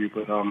both of you,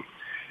 but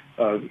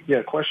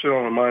question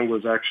on my mind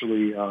was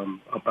actually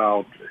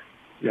about,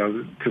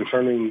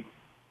 concerning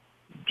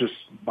just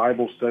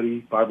Bible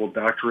study, Bible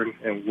doctrine,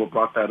 and what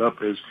brought that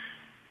up is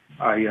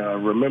I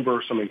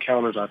remember some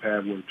encounters I've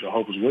had with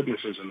Jehovah's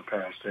Witnesses in the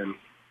past, and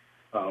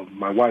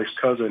my wife's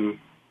cousin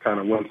kind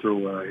of went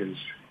through his,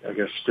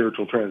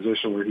 spiritual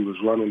transition where he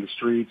was running the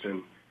streets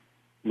and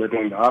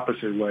living the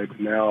opposite way, but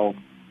now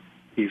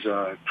he's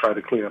tried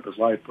to clean up his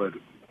life, but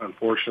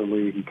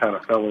unfortunately he kind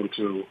of fell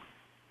into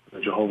the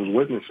Jehovah's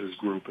Witnesses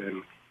group,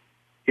 and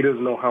he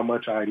doesn't know how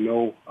much I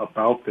know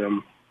about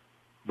them,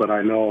 but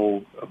I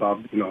know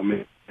about,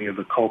 many of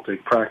the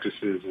cultic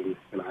practices, and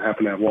I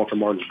happen to have Walter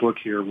Martin's book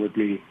here with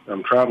me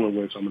I'm traveling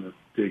with, so I'm going to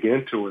dig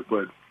into it.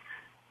 But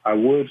I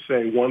would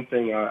say one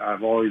thing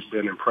I've always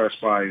been impressed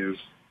by is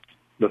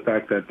the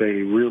fact that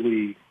they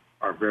really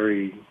are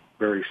very,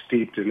 very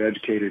steeped and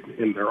educated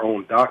in their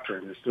own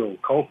doctrine. It's still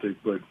cultic,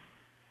 but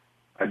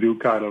I do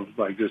kind of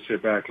just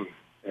sit back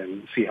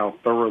and see how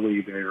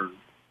thoroughly they're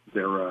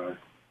I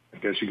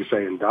guess you could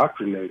say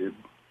indoctrinated.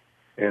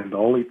 And the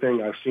only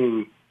thing I've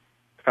seen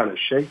kind of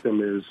shake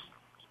them is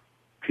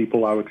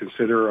people I would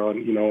consider on,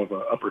 of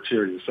an upper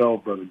tier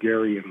yourself, Brother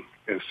Gary,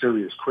 and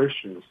serious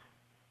Christians.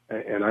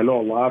 And I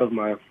know a lot of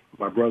my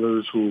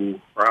brothers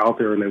who are out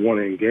there and they want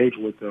to engage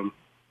with them,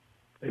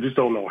 they just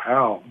don't know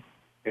how.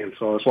 And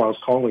so that's why I was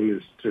calling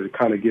this to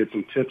kind of get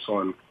some tips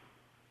on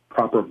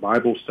proper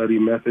Bible study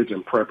methods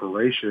and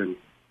preparation,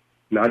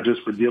 not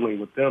just for dealing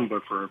with them,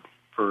 but for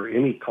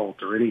any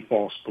cult or any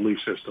false belief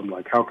system.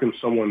 Like, how can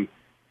someone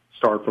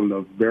start from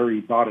the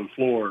very bottom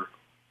floor,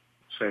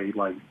 say,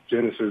 like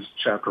Genesis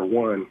chapter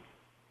 1,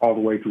 all the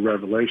way through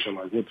Revelation?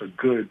 Like, what's a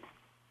good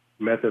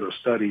method of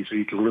study so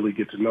you can really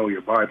get to know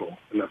your Bible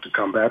enough to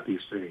combat these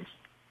things?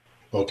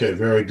 Okay,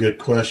 very good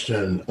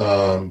question.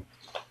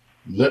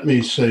 Let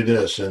me say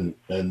this, and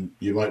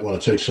you might want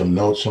to take some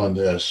notes on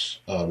this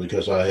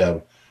because I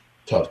have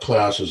taught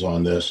classes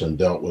on this and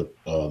dealt with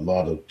a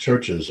lot of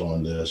churches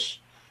on this,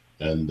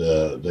 and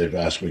they've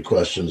asked me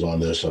questions on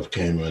this. I've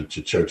came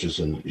into churches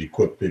and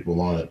equipped people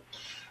on it.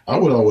 I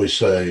would always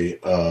say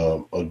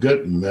a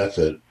good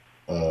method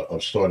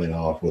of starting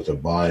off with the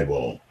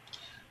Bible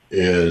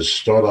is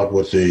start off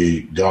with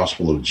the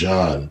Gospel of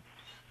John,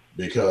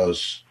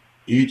 because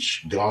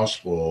each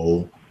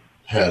gospel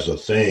has a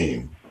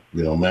theme.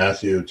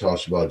 Matthew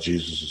talks about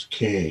Jesus as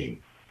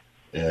king,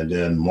 and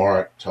then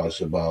Mark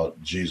talks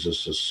about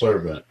Jesus as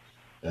servant,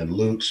 and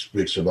Luke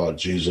speaks about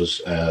Jesus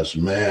as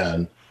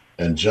man,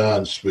 and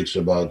John speaks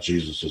about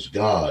Jesus as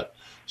God.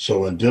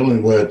 So in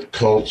dealing with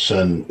cults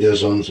and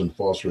isms and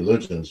false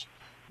religions,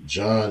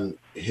 John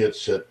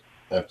hits it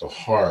at the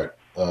heart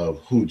of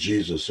who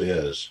Jesus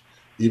is,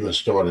 even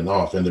starting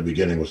off in the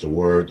beginning was the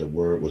Word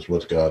was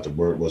with God, the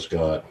Word was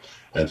God.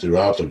 And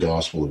throughout the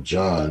Gospel of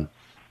John,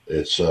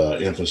 it's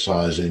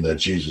emphasizing that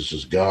Jesus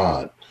is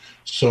God.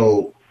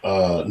 So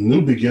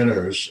new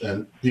beginners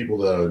and people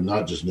that are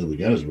not just new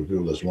beginners, but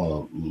people that just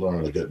want to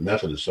learn a good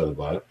method to study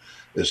about it,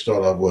 they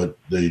start off with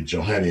the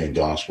Johannine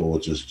Gospel,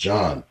 which is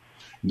John.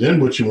 Then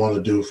what you want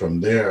to do from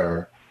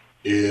there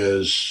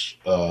is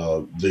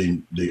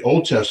the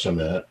Old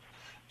Testament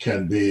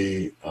can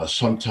be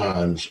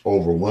sometimes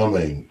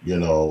overwhelming,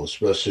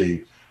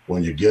 especially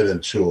when you get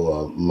into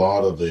a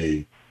lot of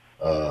the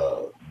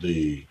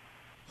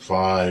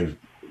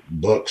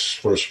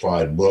first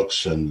five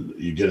books, and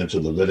you get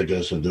into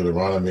Leviticus and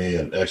Deuteronomy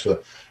and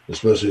Exodus,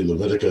 especially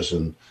Leviticus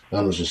and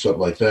Numbers and stuff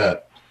like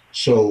that.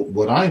 So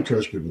what I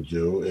encourage people to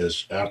do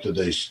is, after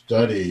they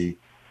study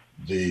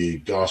the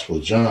Gospel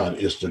of John,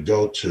 is to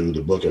go to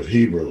the book of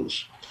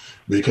Hebrews,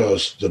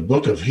 because the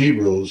book of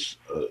Hebrews,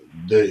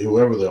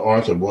 whoever the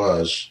author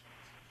was,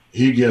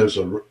 he gives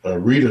a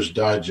Reader's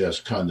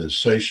Digest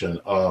condensation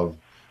of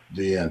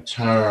the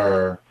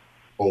entire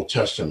Old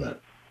Testament.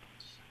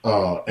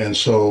 And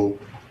so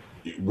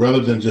rather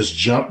than just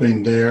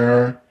jumping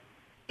there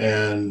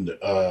and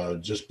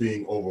just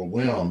being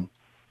overwhelmed,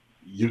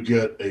 you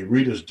get a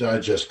Reader's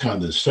Digest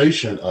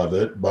condensation of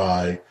it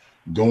by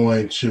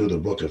going to the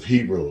book of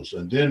Hebrews.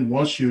 And then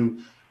once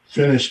you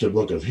finish the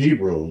book of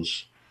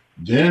Hebrews,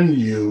 then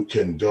you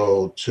can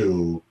go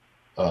to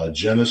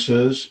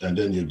Genesis, and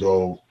then you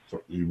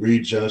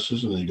read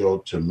Genesis, and then you go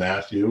to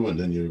Matthew, and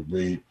then you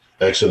read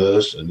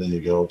Exodus, and then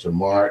you go to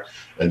Mark,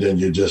 and then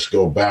you just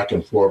go back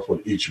and forth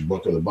with each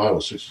book of the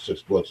Bible,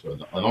 66 books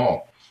and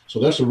all. So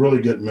that's a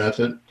really good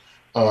method.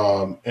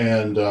 Of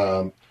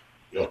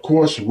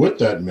course, with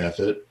that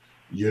method,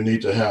 you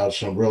need to have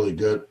some really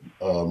good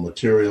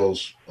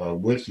materials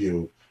with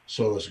you.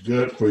 So it's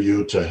good for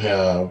you to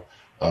have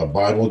a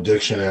Bible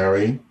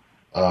dictionary.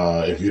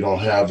 If you don't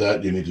have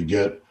that, you need to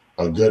get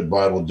a good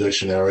Bible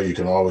dictionary. You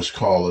can always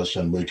call us,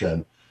 and we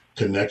can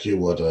connect you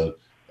with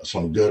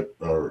some good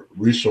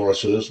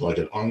resources, like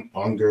an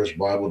Unger's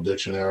Bible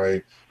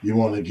Dictionary. You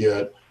want to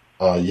get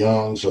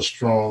Young's or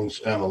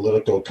Strong's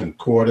Analytical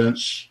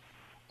Concordance,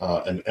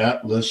 an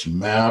Atlas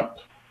map,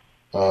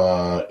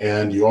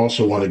 and you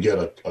also want to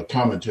get a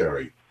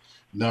commentary.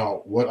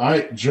 Now, what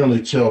I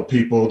generally tell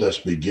people that's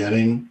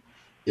beginning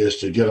is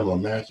to get them a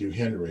Matthew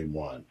Henry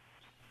one,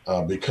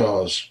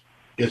 because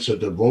it's a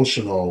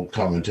devotional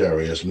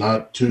commentary. It's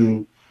not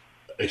too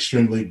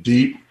extremely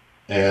deep,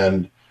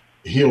 and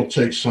he'll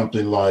take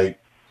something like,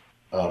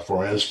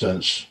 for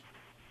instance,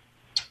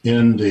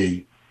 in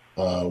the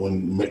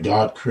when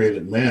God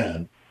created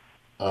man,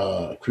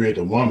 created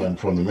the woman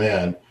from the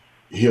man,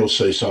 he'll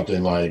say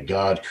something like,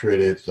 God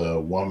created the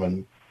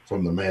woman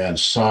from the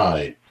man's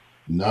side,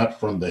 not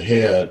from the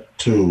head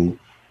to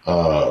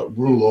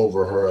rule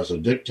over her as a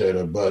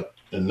dictator, but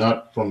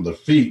not from the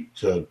feet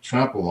to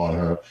trample on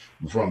her,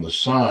 from the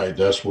side.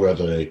 That's where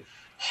the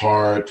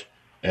heart,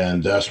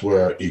 and that's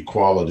where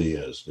equality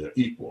is. They're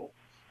equal.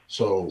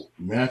 So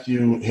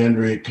Matthew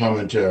Henry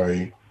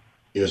commentary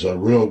is a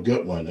real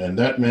good one. And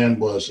that man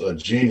was a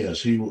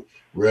genius. He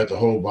read the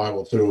whole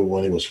Bible through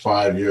when he was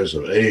 5 years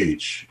of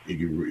age.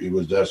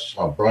 That's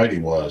how bright he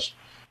was.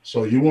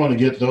 So you want to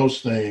get those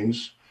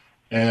things,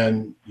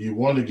 and you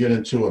want to get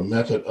into a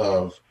method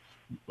of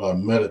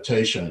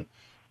meditation,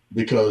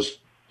 because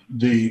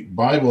the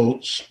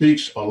Bible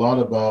speaks a lot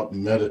about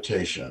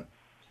meditation,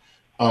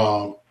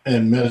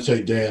 and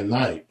meditate day and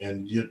night.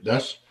 And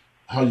that's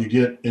how you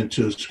get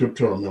into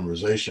scriptural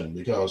memorization,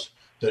 because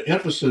the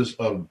emphasis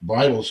of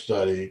Bible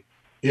study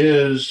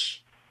is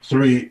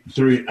three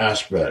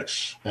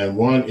aspects. And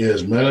one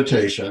is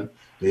meditation.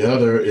 The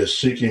other is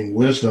seeking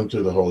wisdom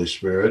through the Holy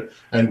Spirit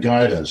and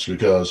guidance,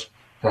 because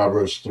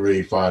Proverbs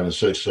 3, 5, and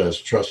 6 says,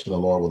 trust in the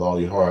Lord with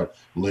all your heart,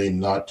 lean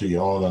not to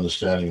your own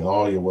understanding, in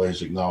all your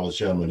ways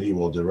acknowledge him, and he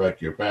will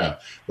direct your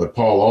path. But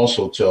Paul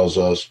also tells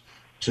us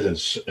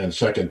in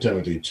 2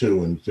 Timothy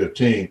 2 and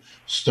 15,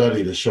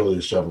 study to show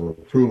yourself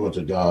approved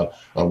unto God,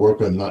 a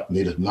workman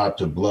needeth not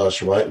to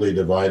blush, rightly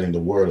dividing the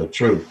word of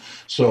truth.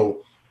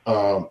 So,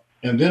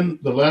 and then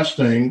the last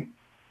thing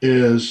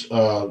is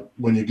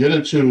when you get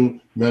into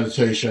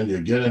meditation, you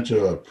get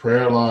into a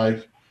prayer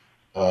life,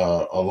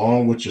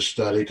 along with your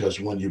study, because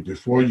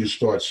before you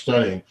start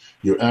studying,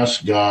 you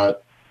ask God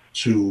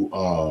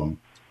to,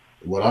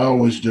 what I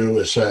always do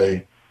is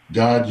say,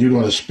 God, you're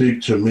going to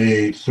speak to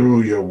me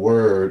through your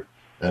word,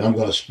 and I'm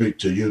going to speak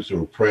to you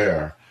through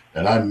prayer.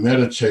 And I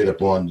meditate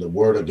upon the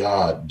word of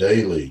God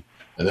daily,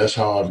 and that's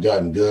how I've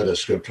gotten good at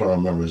scriptural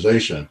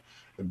memorization.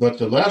 But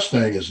the last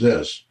thing is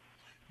this,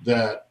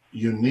 that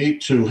you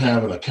need to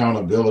have an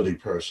accountability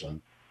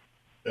person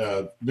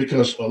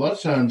because a lot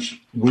of times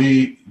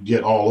we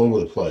get all over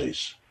the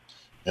place.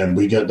 And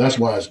that's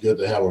why it's good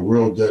to have a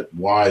real good,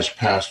 wise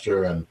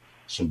pastor and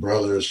some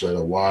brothers that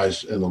are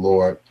wise in the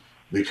Lord,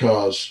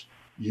 because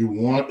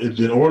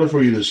in order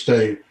for you to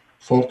stay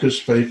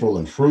focused, faithful,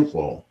 and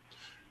fruitful,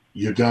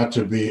 you got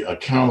to be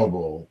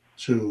accountable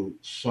to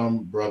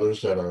some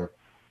brothers that are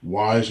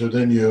wiser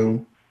than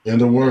you in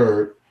the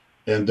word,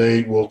 and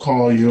they will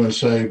call you and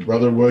say,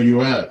 brother, where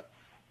you at?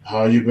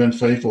 How you been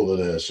faithful to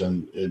this?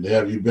 And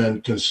have you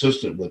been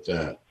consistent with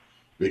that?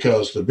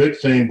 Because the big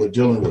thing with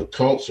dealing with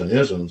cults and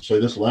isms, say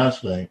this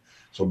last thing,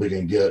 so we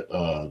can get,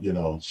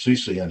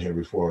 Cece in here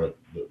before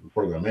the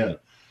program ends.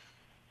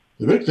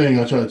 The big thing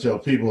I try to tell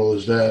people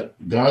is that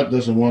God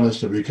doesn't want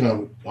us to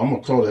become, I'm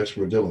a cult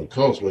expert dealing with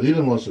cults, but he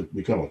doesn't want us to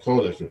become a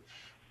cult expert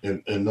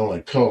in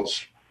knowing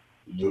cults.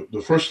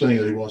 The first thing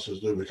that he wants us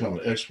to do is become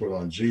an expert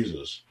on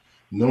Jesus,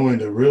 knowing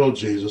the real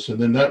Jesus. And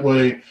then that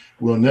way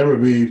we'll never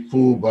be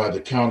fooled by the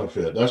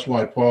counterfeit. That's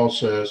why Paul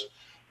says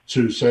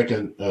to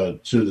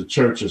the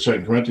church in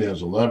 2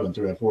 Corinthians 11,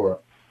 3 and 4,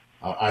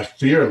 I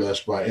fear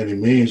lest by any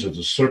means that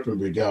the serpent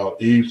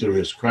beguiled Eve through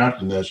his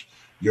craftiness,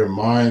 your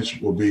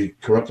minds will be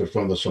corrupted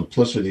from the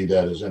simplicity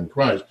that is in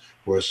Christ,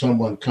 where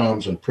someone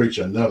comes and preach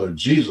another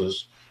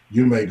Jesus,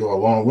 you may go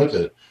along with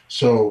it.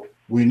 So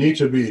we need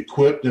to be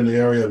equipped in the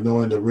area of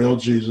knowing the real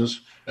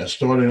Jesus, and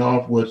starting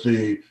off with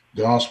the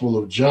Gospel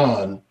of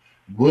John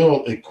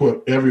will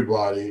equip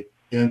everybody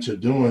into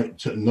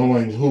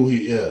knowing who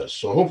he is.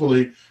 So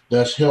hopefully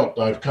that's helped.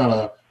 I've kind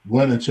of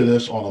went into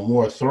this on a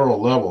more thorough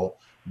level,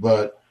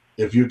 but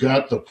if you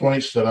got the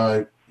points that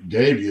I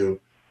gave you,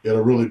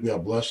 it'll really be a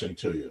blessing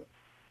to you.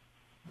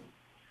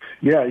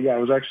 Yeah. I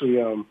was actually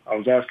I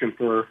was asking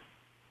for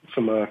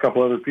a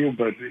couple other people,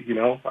 but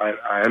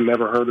I had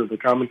never heard of the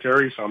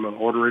commentary, so I'm gonna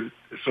order it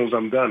as soon as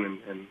I'm done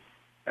and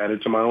add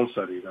it to my own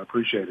studies. I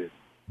appreciate it.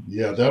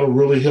 Yeah, that'll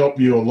really help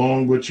you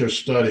along with your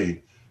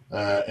study,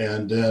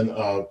 and then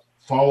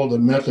follow the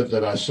method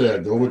that I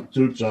said. Go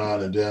through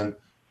John and then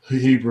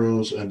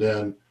Hebrews, and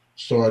then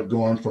start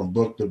going from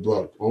book to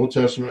book, Old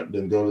Testament,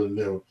 then go to the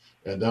New,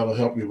 and that'll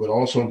help you. But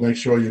also make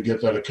sure you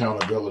get that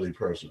accountability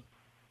person.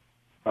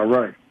 All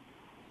right,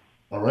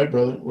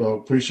 brother. Well,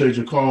 appreciate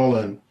your call,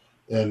 and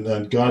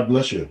God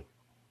bless you.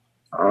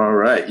 All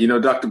right.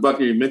 Dr.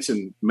 Buckner, you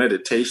mentioned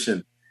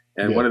meditation,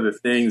 and one of the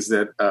things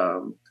that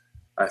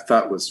I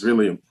thought was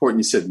really important,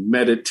 you said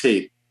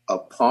meditate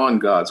upon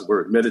God's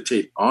word,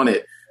 meditate on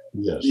it.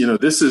 Yes.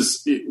 This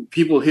is,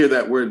 people hear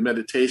that word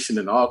meditation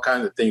and all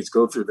kinds of things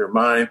go through their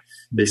mind.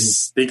 They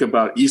think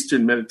about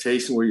Eastern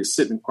meditation where you're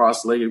sitting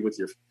cross-legged with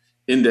your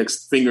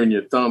index finger and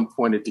your thumb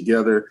pointed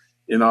together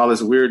in all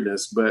this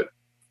weirdness. But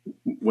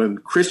when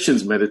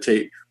Christians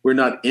meditate, we're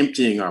not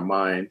emptying our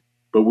mind,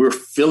 but we're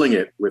filling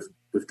it with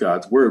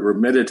God's word. We're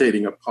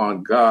meditating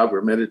upon God.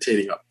 We're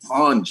meditating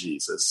upon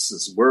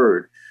Jesus'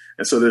 word.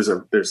 And so there's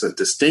a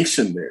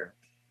distinction there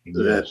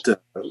that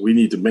we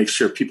need to make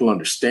sure people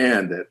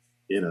understand that,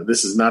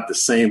 this is not the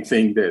same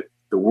thing that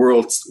the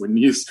world, when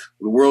the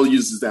world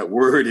uses that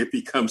word, it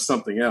becomes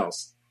something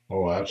else.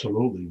 Oh,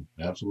 absolutely.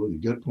 Absolutely.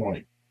 Good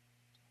point.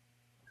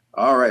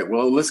 All right.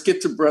 Well, let's get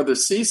to Brother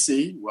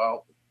Cece.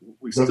 Well,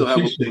 we still have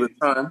a little bit of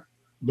time.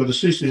 Brother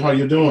Cece, how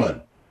you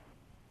doing?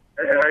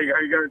 Hey, how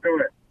you guys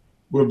doing?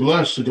 We're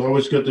blessed. It's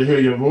always good to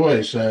hear your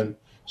voice, and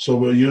so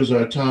we'll use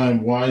our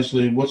time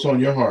wisely. What's on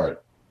your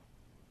heart?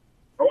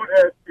 I want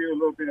to ask you a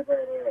little bit about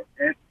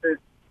Antipas.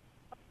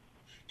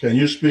 Can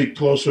you speak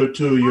closer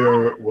to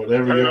your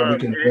whatever you are? We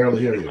can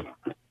barely hear you.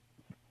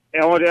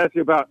 I want to ask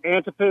you about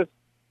Antipas.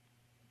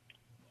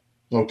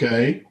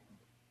 Okay.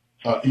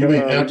 You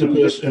mean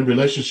Antipas in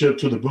relationship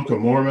to the Book of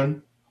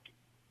Mormon?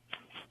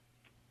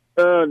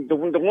 I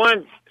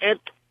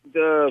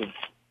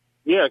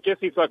guess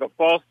he's like a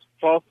false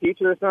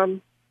teacher or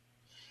something.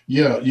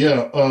 Yeah.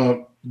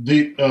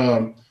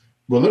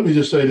 Well, let me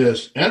just say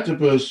this: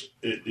 Antipas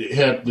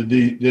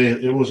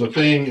it was a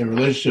thing in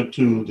relationship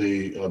to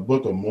the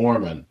Book of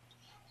Mormon.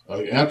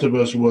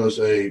 Antipas was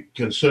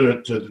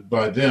considered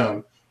by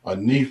them a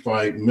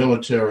Nephite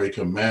military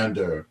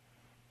commander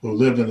who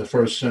lived in the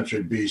 1st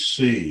century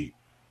BC,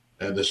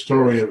 and the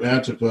story of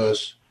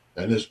Antipas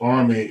and his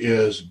army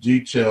is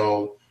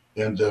detailed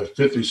in the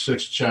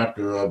 56th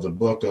chapter of the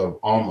Book of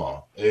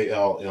Alma,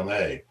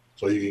 A-L-M-A.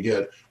 So you can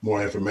get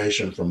more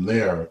information from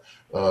there.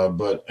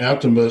 But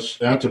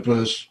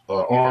Antipas'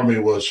 army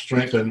was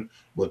strengthened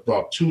with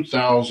about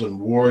 2,000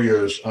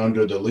 warriors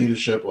under the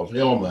leadership of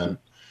Hillman.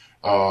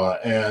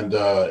 And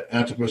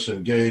Antipas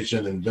engaged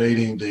in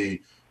invading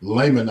the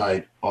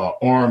Lamanite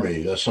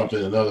army. That's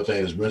another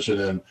thing that's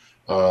mentioned in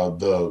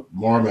the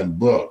Mormon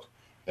book.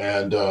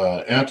 And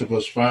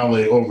Antipas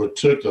finally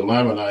overtook the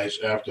Lamanites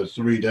after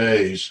 3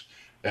 days.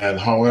 And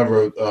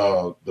however,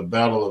 the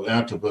battle of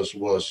Antipas he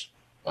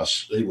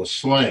was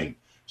slain.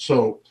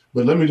 So,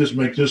 but let me just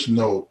make this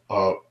note,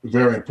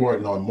 very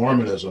important on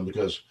Mormonism,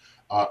 because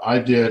I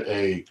did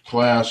a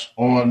class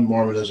on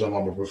Mormonism.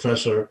 I'm a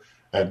professor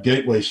at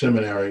Gateway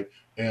Seminary,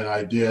 and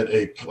I did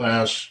a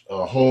class,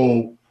 a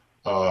whole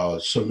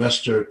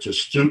semester to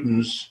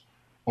students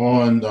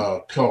on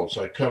cults.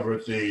 I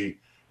covered the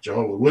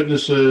Jehovah's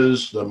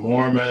Witnesses, the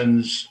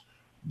Mormons,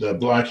 the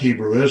Black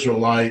Hebrew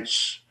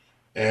Israelites,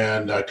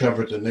 and I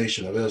covered the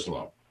Nation of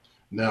Islam.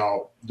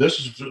 Now, this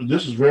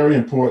is very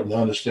important to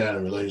understand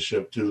in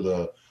relationship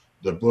to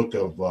the Book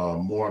of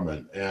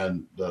Mormon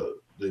and the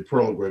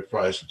Pearl of Great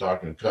Price, the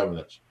Doctrine and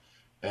Covenants,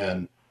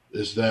 and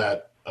is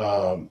that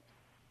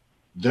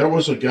there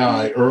was a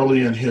guy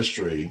early in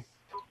history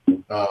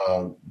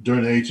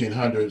during the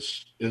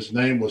 1800s. His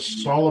name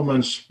was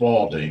Solomon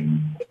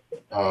Spaulding.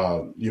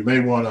 You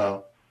may want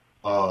to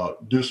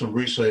do some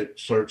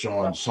research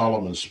on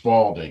Solomon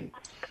Spaulding.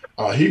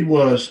 He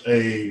was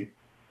a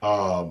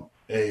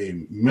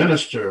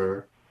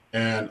minister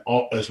and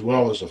as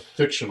well as a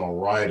fictional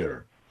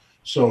writer.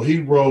 So he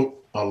wrote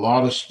a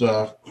lot of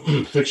stuff,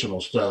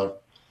 fictional stuff,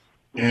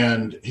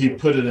 and he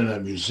put it in a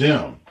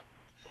museum.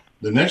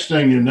 The next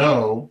thing you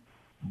know,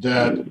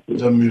 that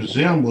the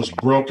museum was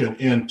broken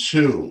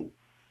into.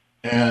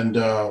 And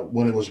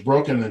when it was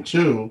broken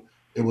into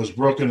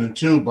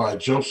by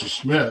Joseph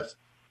Smith,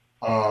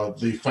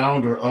 the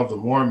founder of the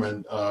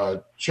Mormon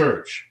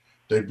church.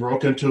 They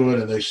broke into it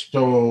and they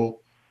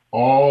stole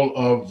all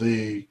of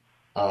the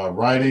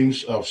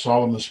writings of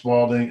Solomon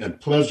Spaulding and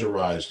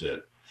plagiarized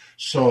it.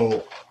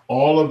 So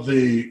all of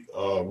the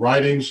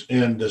writings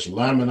in this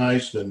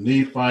Lamanites, the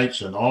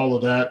Nephites, and all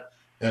of that,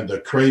 and the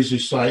crazy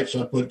sites,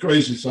 I put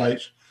crazy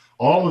sites,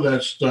 all of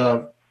that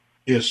stuff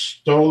is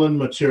stolen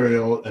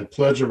material and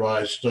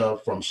plagiarized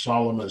stuff from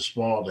Solomon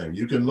Spaulding.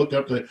 You can look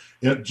up the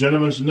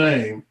gentleman's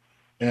name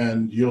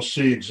and you'll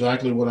see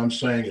exactly what I'm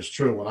saying is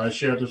true. When I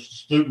shared this with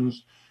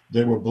students,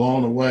 they were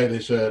blown away. They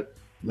said,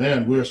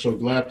 man, we're so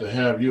glad to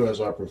have you as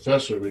our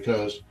professor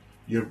because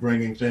you're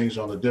bringing things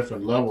on a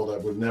different level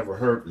that we've never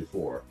heard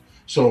before.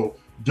 So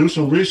do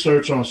some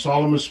research on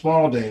Solomon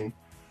Spaulding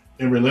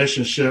in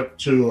relationship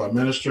to a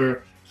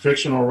minister,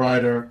 fictional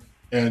writer,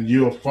 and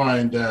you'll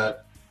find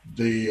that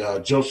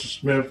the Joseph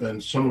Smith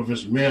and some of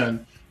his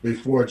men,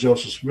 before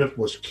Joseph Smith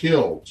was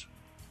killed,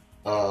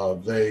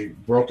 they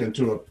broke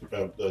into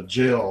a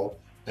jail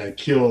and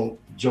killed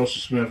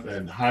Joseph Smith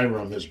and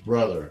Hiram, his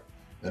brother.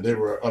 And they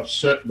were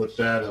upset with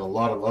that and a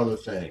lot of other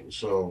things.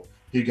 So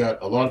he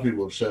got a lot of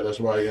people upset. That's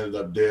why he ended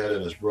up dead,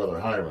 and his brother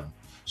Hiram.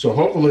 So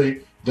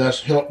hopefully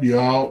that's helped you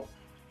out.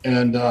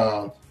 And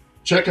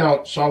check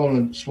out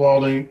Solomon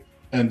Spaulding.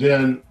 And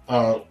then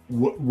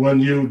when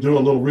you do a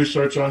little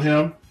research on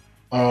him,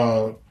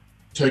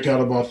 take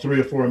out about 3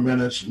 or 4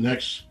 minutes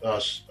next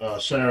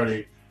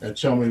Saturday and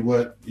tell me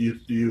what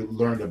you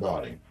learned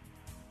about him.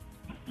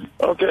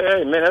 Okay,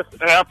 hey, man,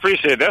 I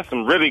appreciate it. That's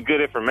some really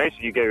good information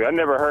you gave me. I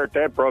never heard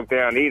that broke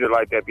down either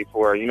like that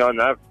before. You know, and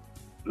I've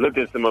looked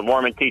at some of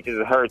Mormon teachers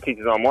and heard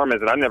teachers on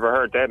Mormons, and I never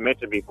heard that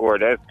mentioned before.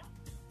 That's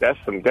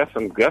some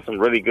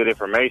really good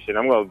information.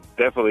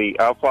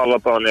 I'll follow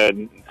up on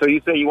that. So you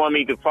say you want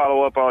me to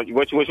follow up on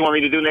what you want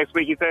me to do next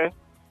week? You said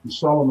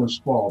Solomon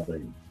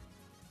Spaulding.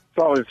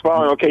 Solomon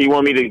Spaulding. Okay, you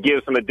want me to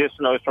give some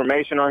additional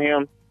information on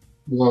him?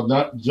 Well,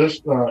 not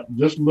just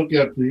look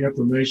at the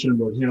information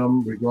with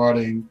him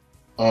regarding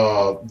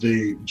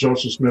the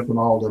Joseph Smith and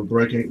all them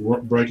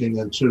breaking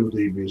into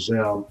the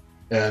museum,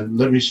 and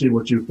let me see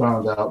what you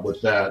found out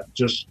with that.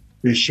 Just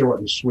be short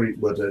and sweet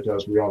with it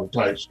because we're on a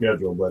tight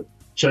schedule, but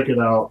check it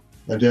out.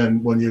 And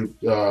then when you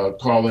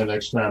call in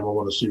next time, I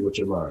want to see what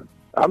you learned.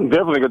 I'm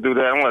definitely gonna do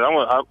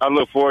that. I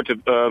look forward to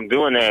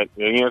doing that.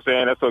 You know what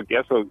I'm saying?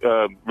 That's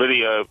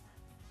really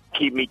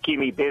keep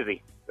me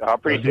busy. I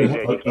appreciate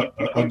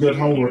that. A good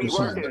homework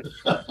assignment.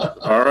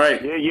 All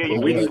right. Yeah.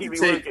 We need to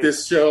take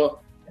this show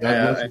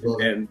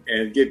and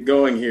get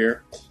going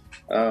here.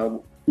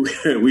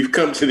 We've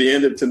come to the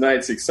end of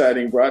tonight's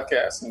exciting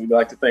broadcast, and we'd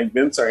like to thank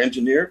Vince, our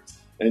engineer,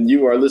 and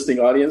you, our listening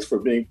audience, for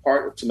being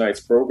part of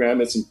tonight's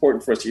program. It's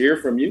important for us to hear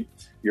from you.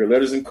 Your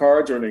letters and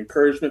cards are an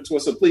encouragement to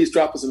us, so please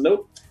drop us a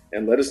note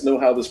and let us know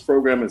how this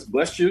program has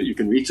blessed you. You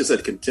can reach us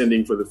at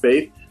Contending for the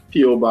Faith,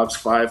 P.O. Box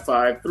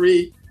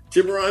 553,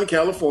 Tiburon,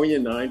 California,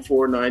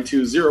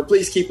 94920.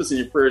 Please keep us in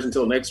your prayers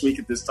until next week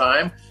at this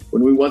time,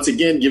 when we once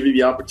again give you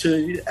the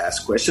opportunity to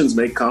ask questions,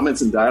 make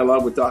comments, and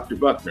dialogue with Dr.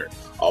 Buckner,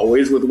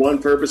 always with one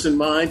purpose in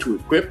mind: to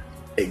equip,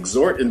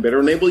 exhort, and better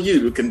enable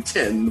you to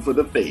contend for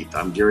the faith.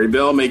 I'm Gary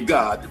Bell. May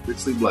God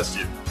richly bless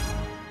you.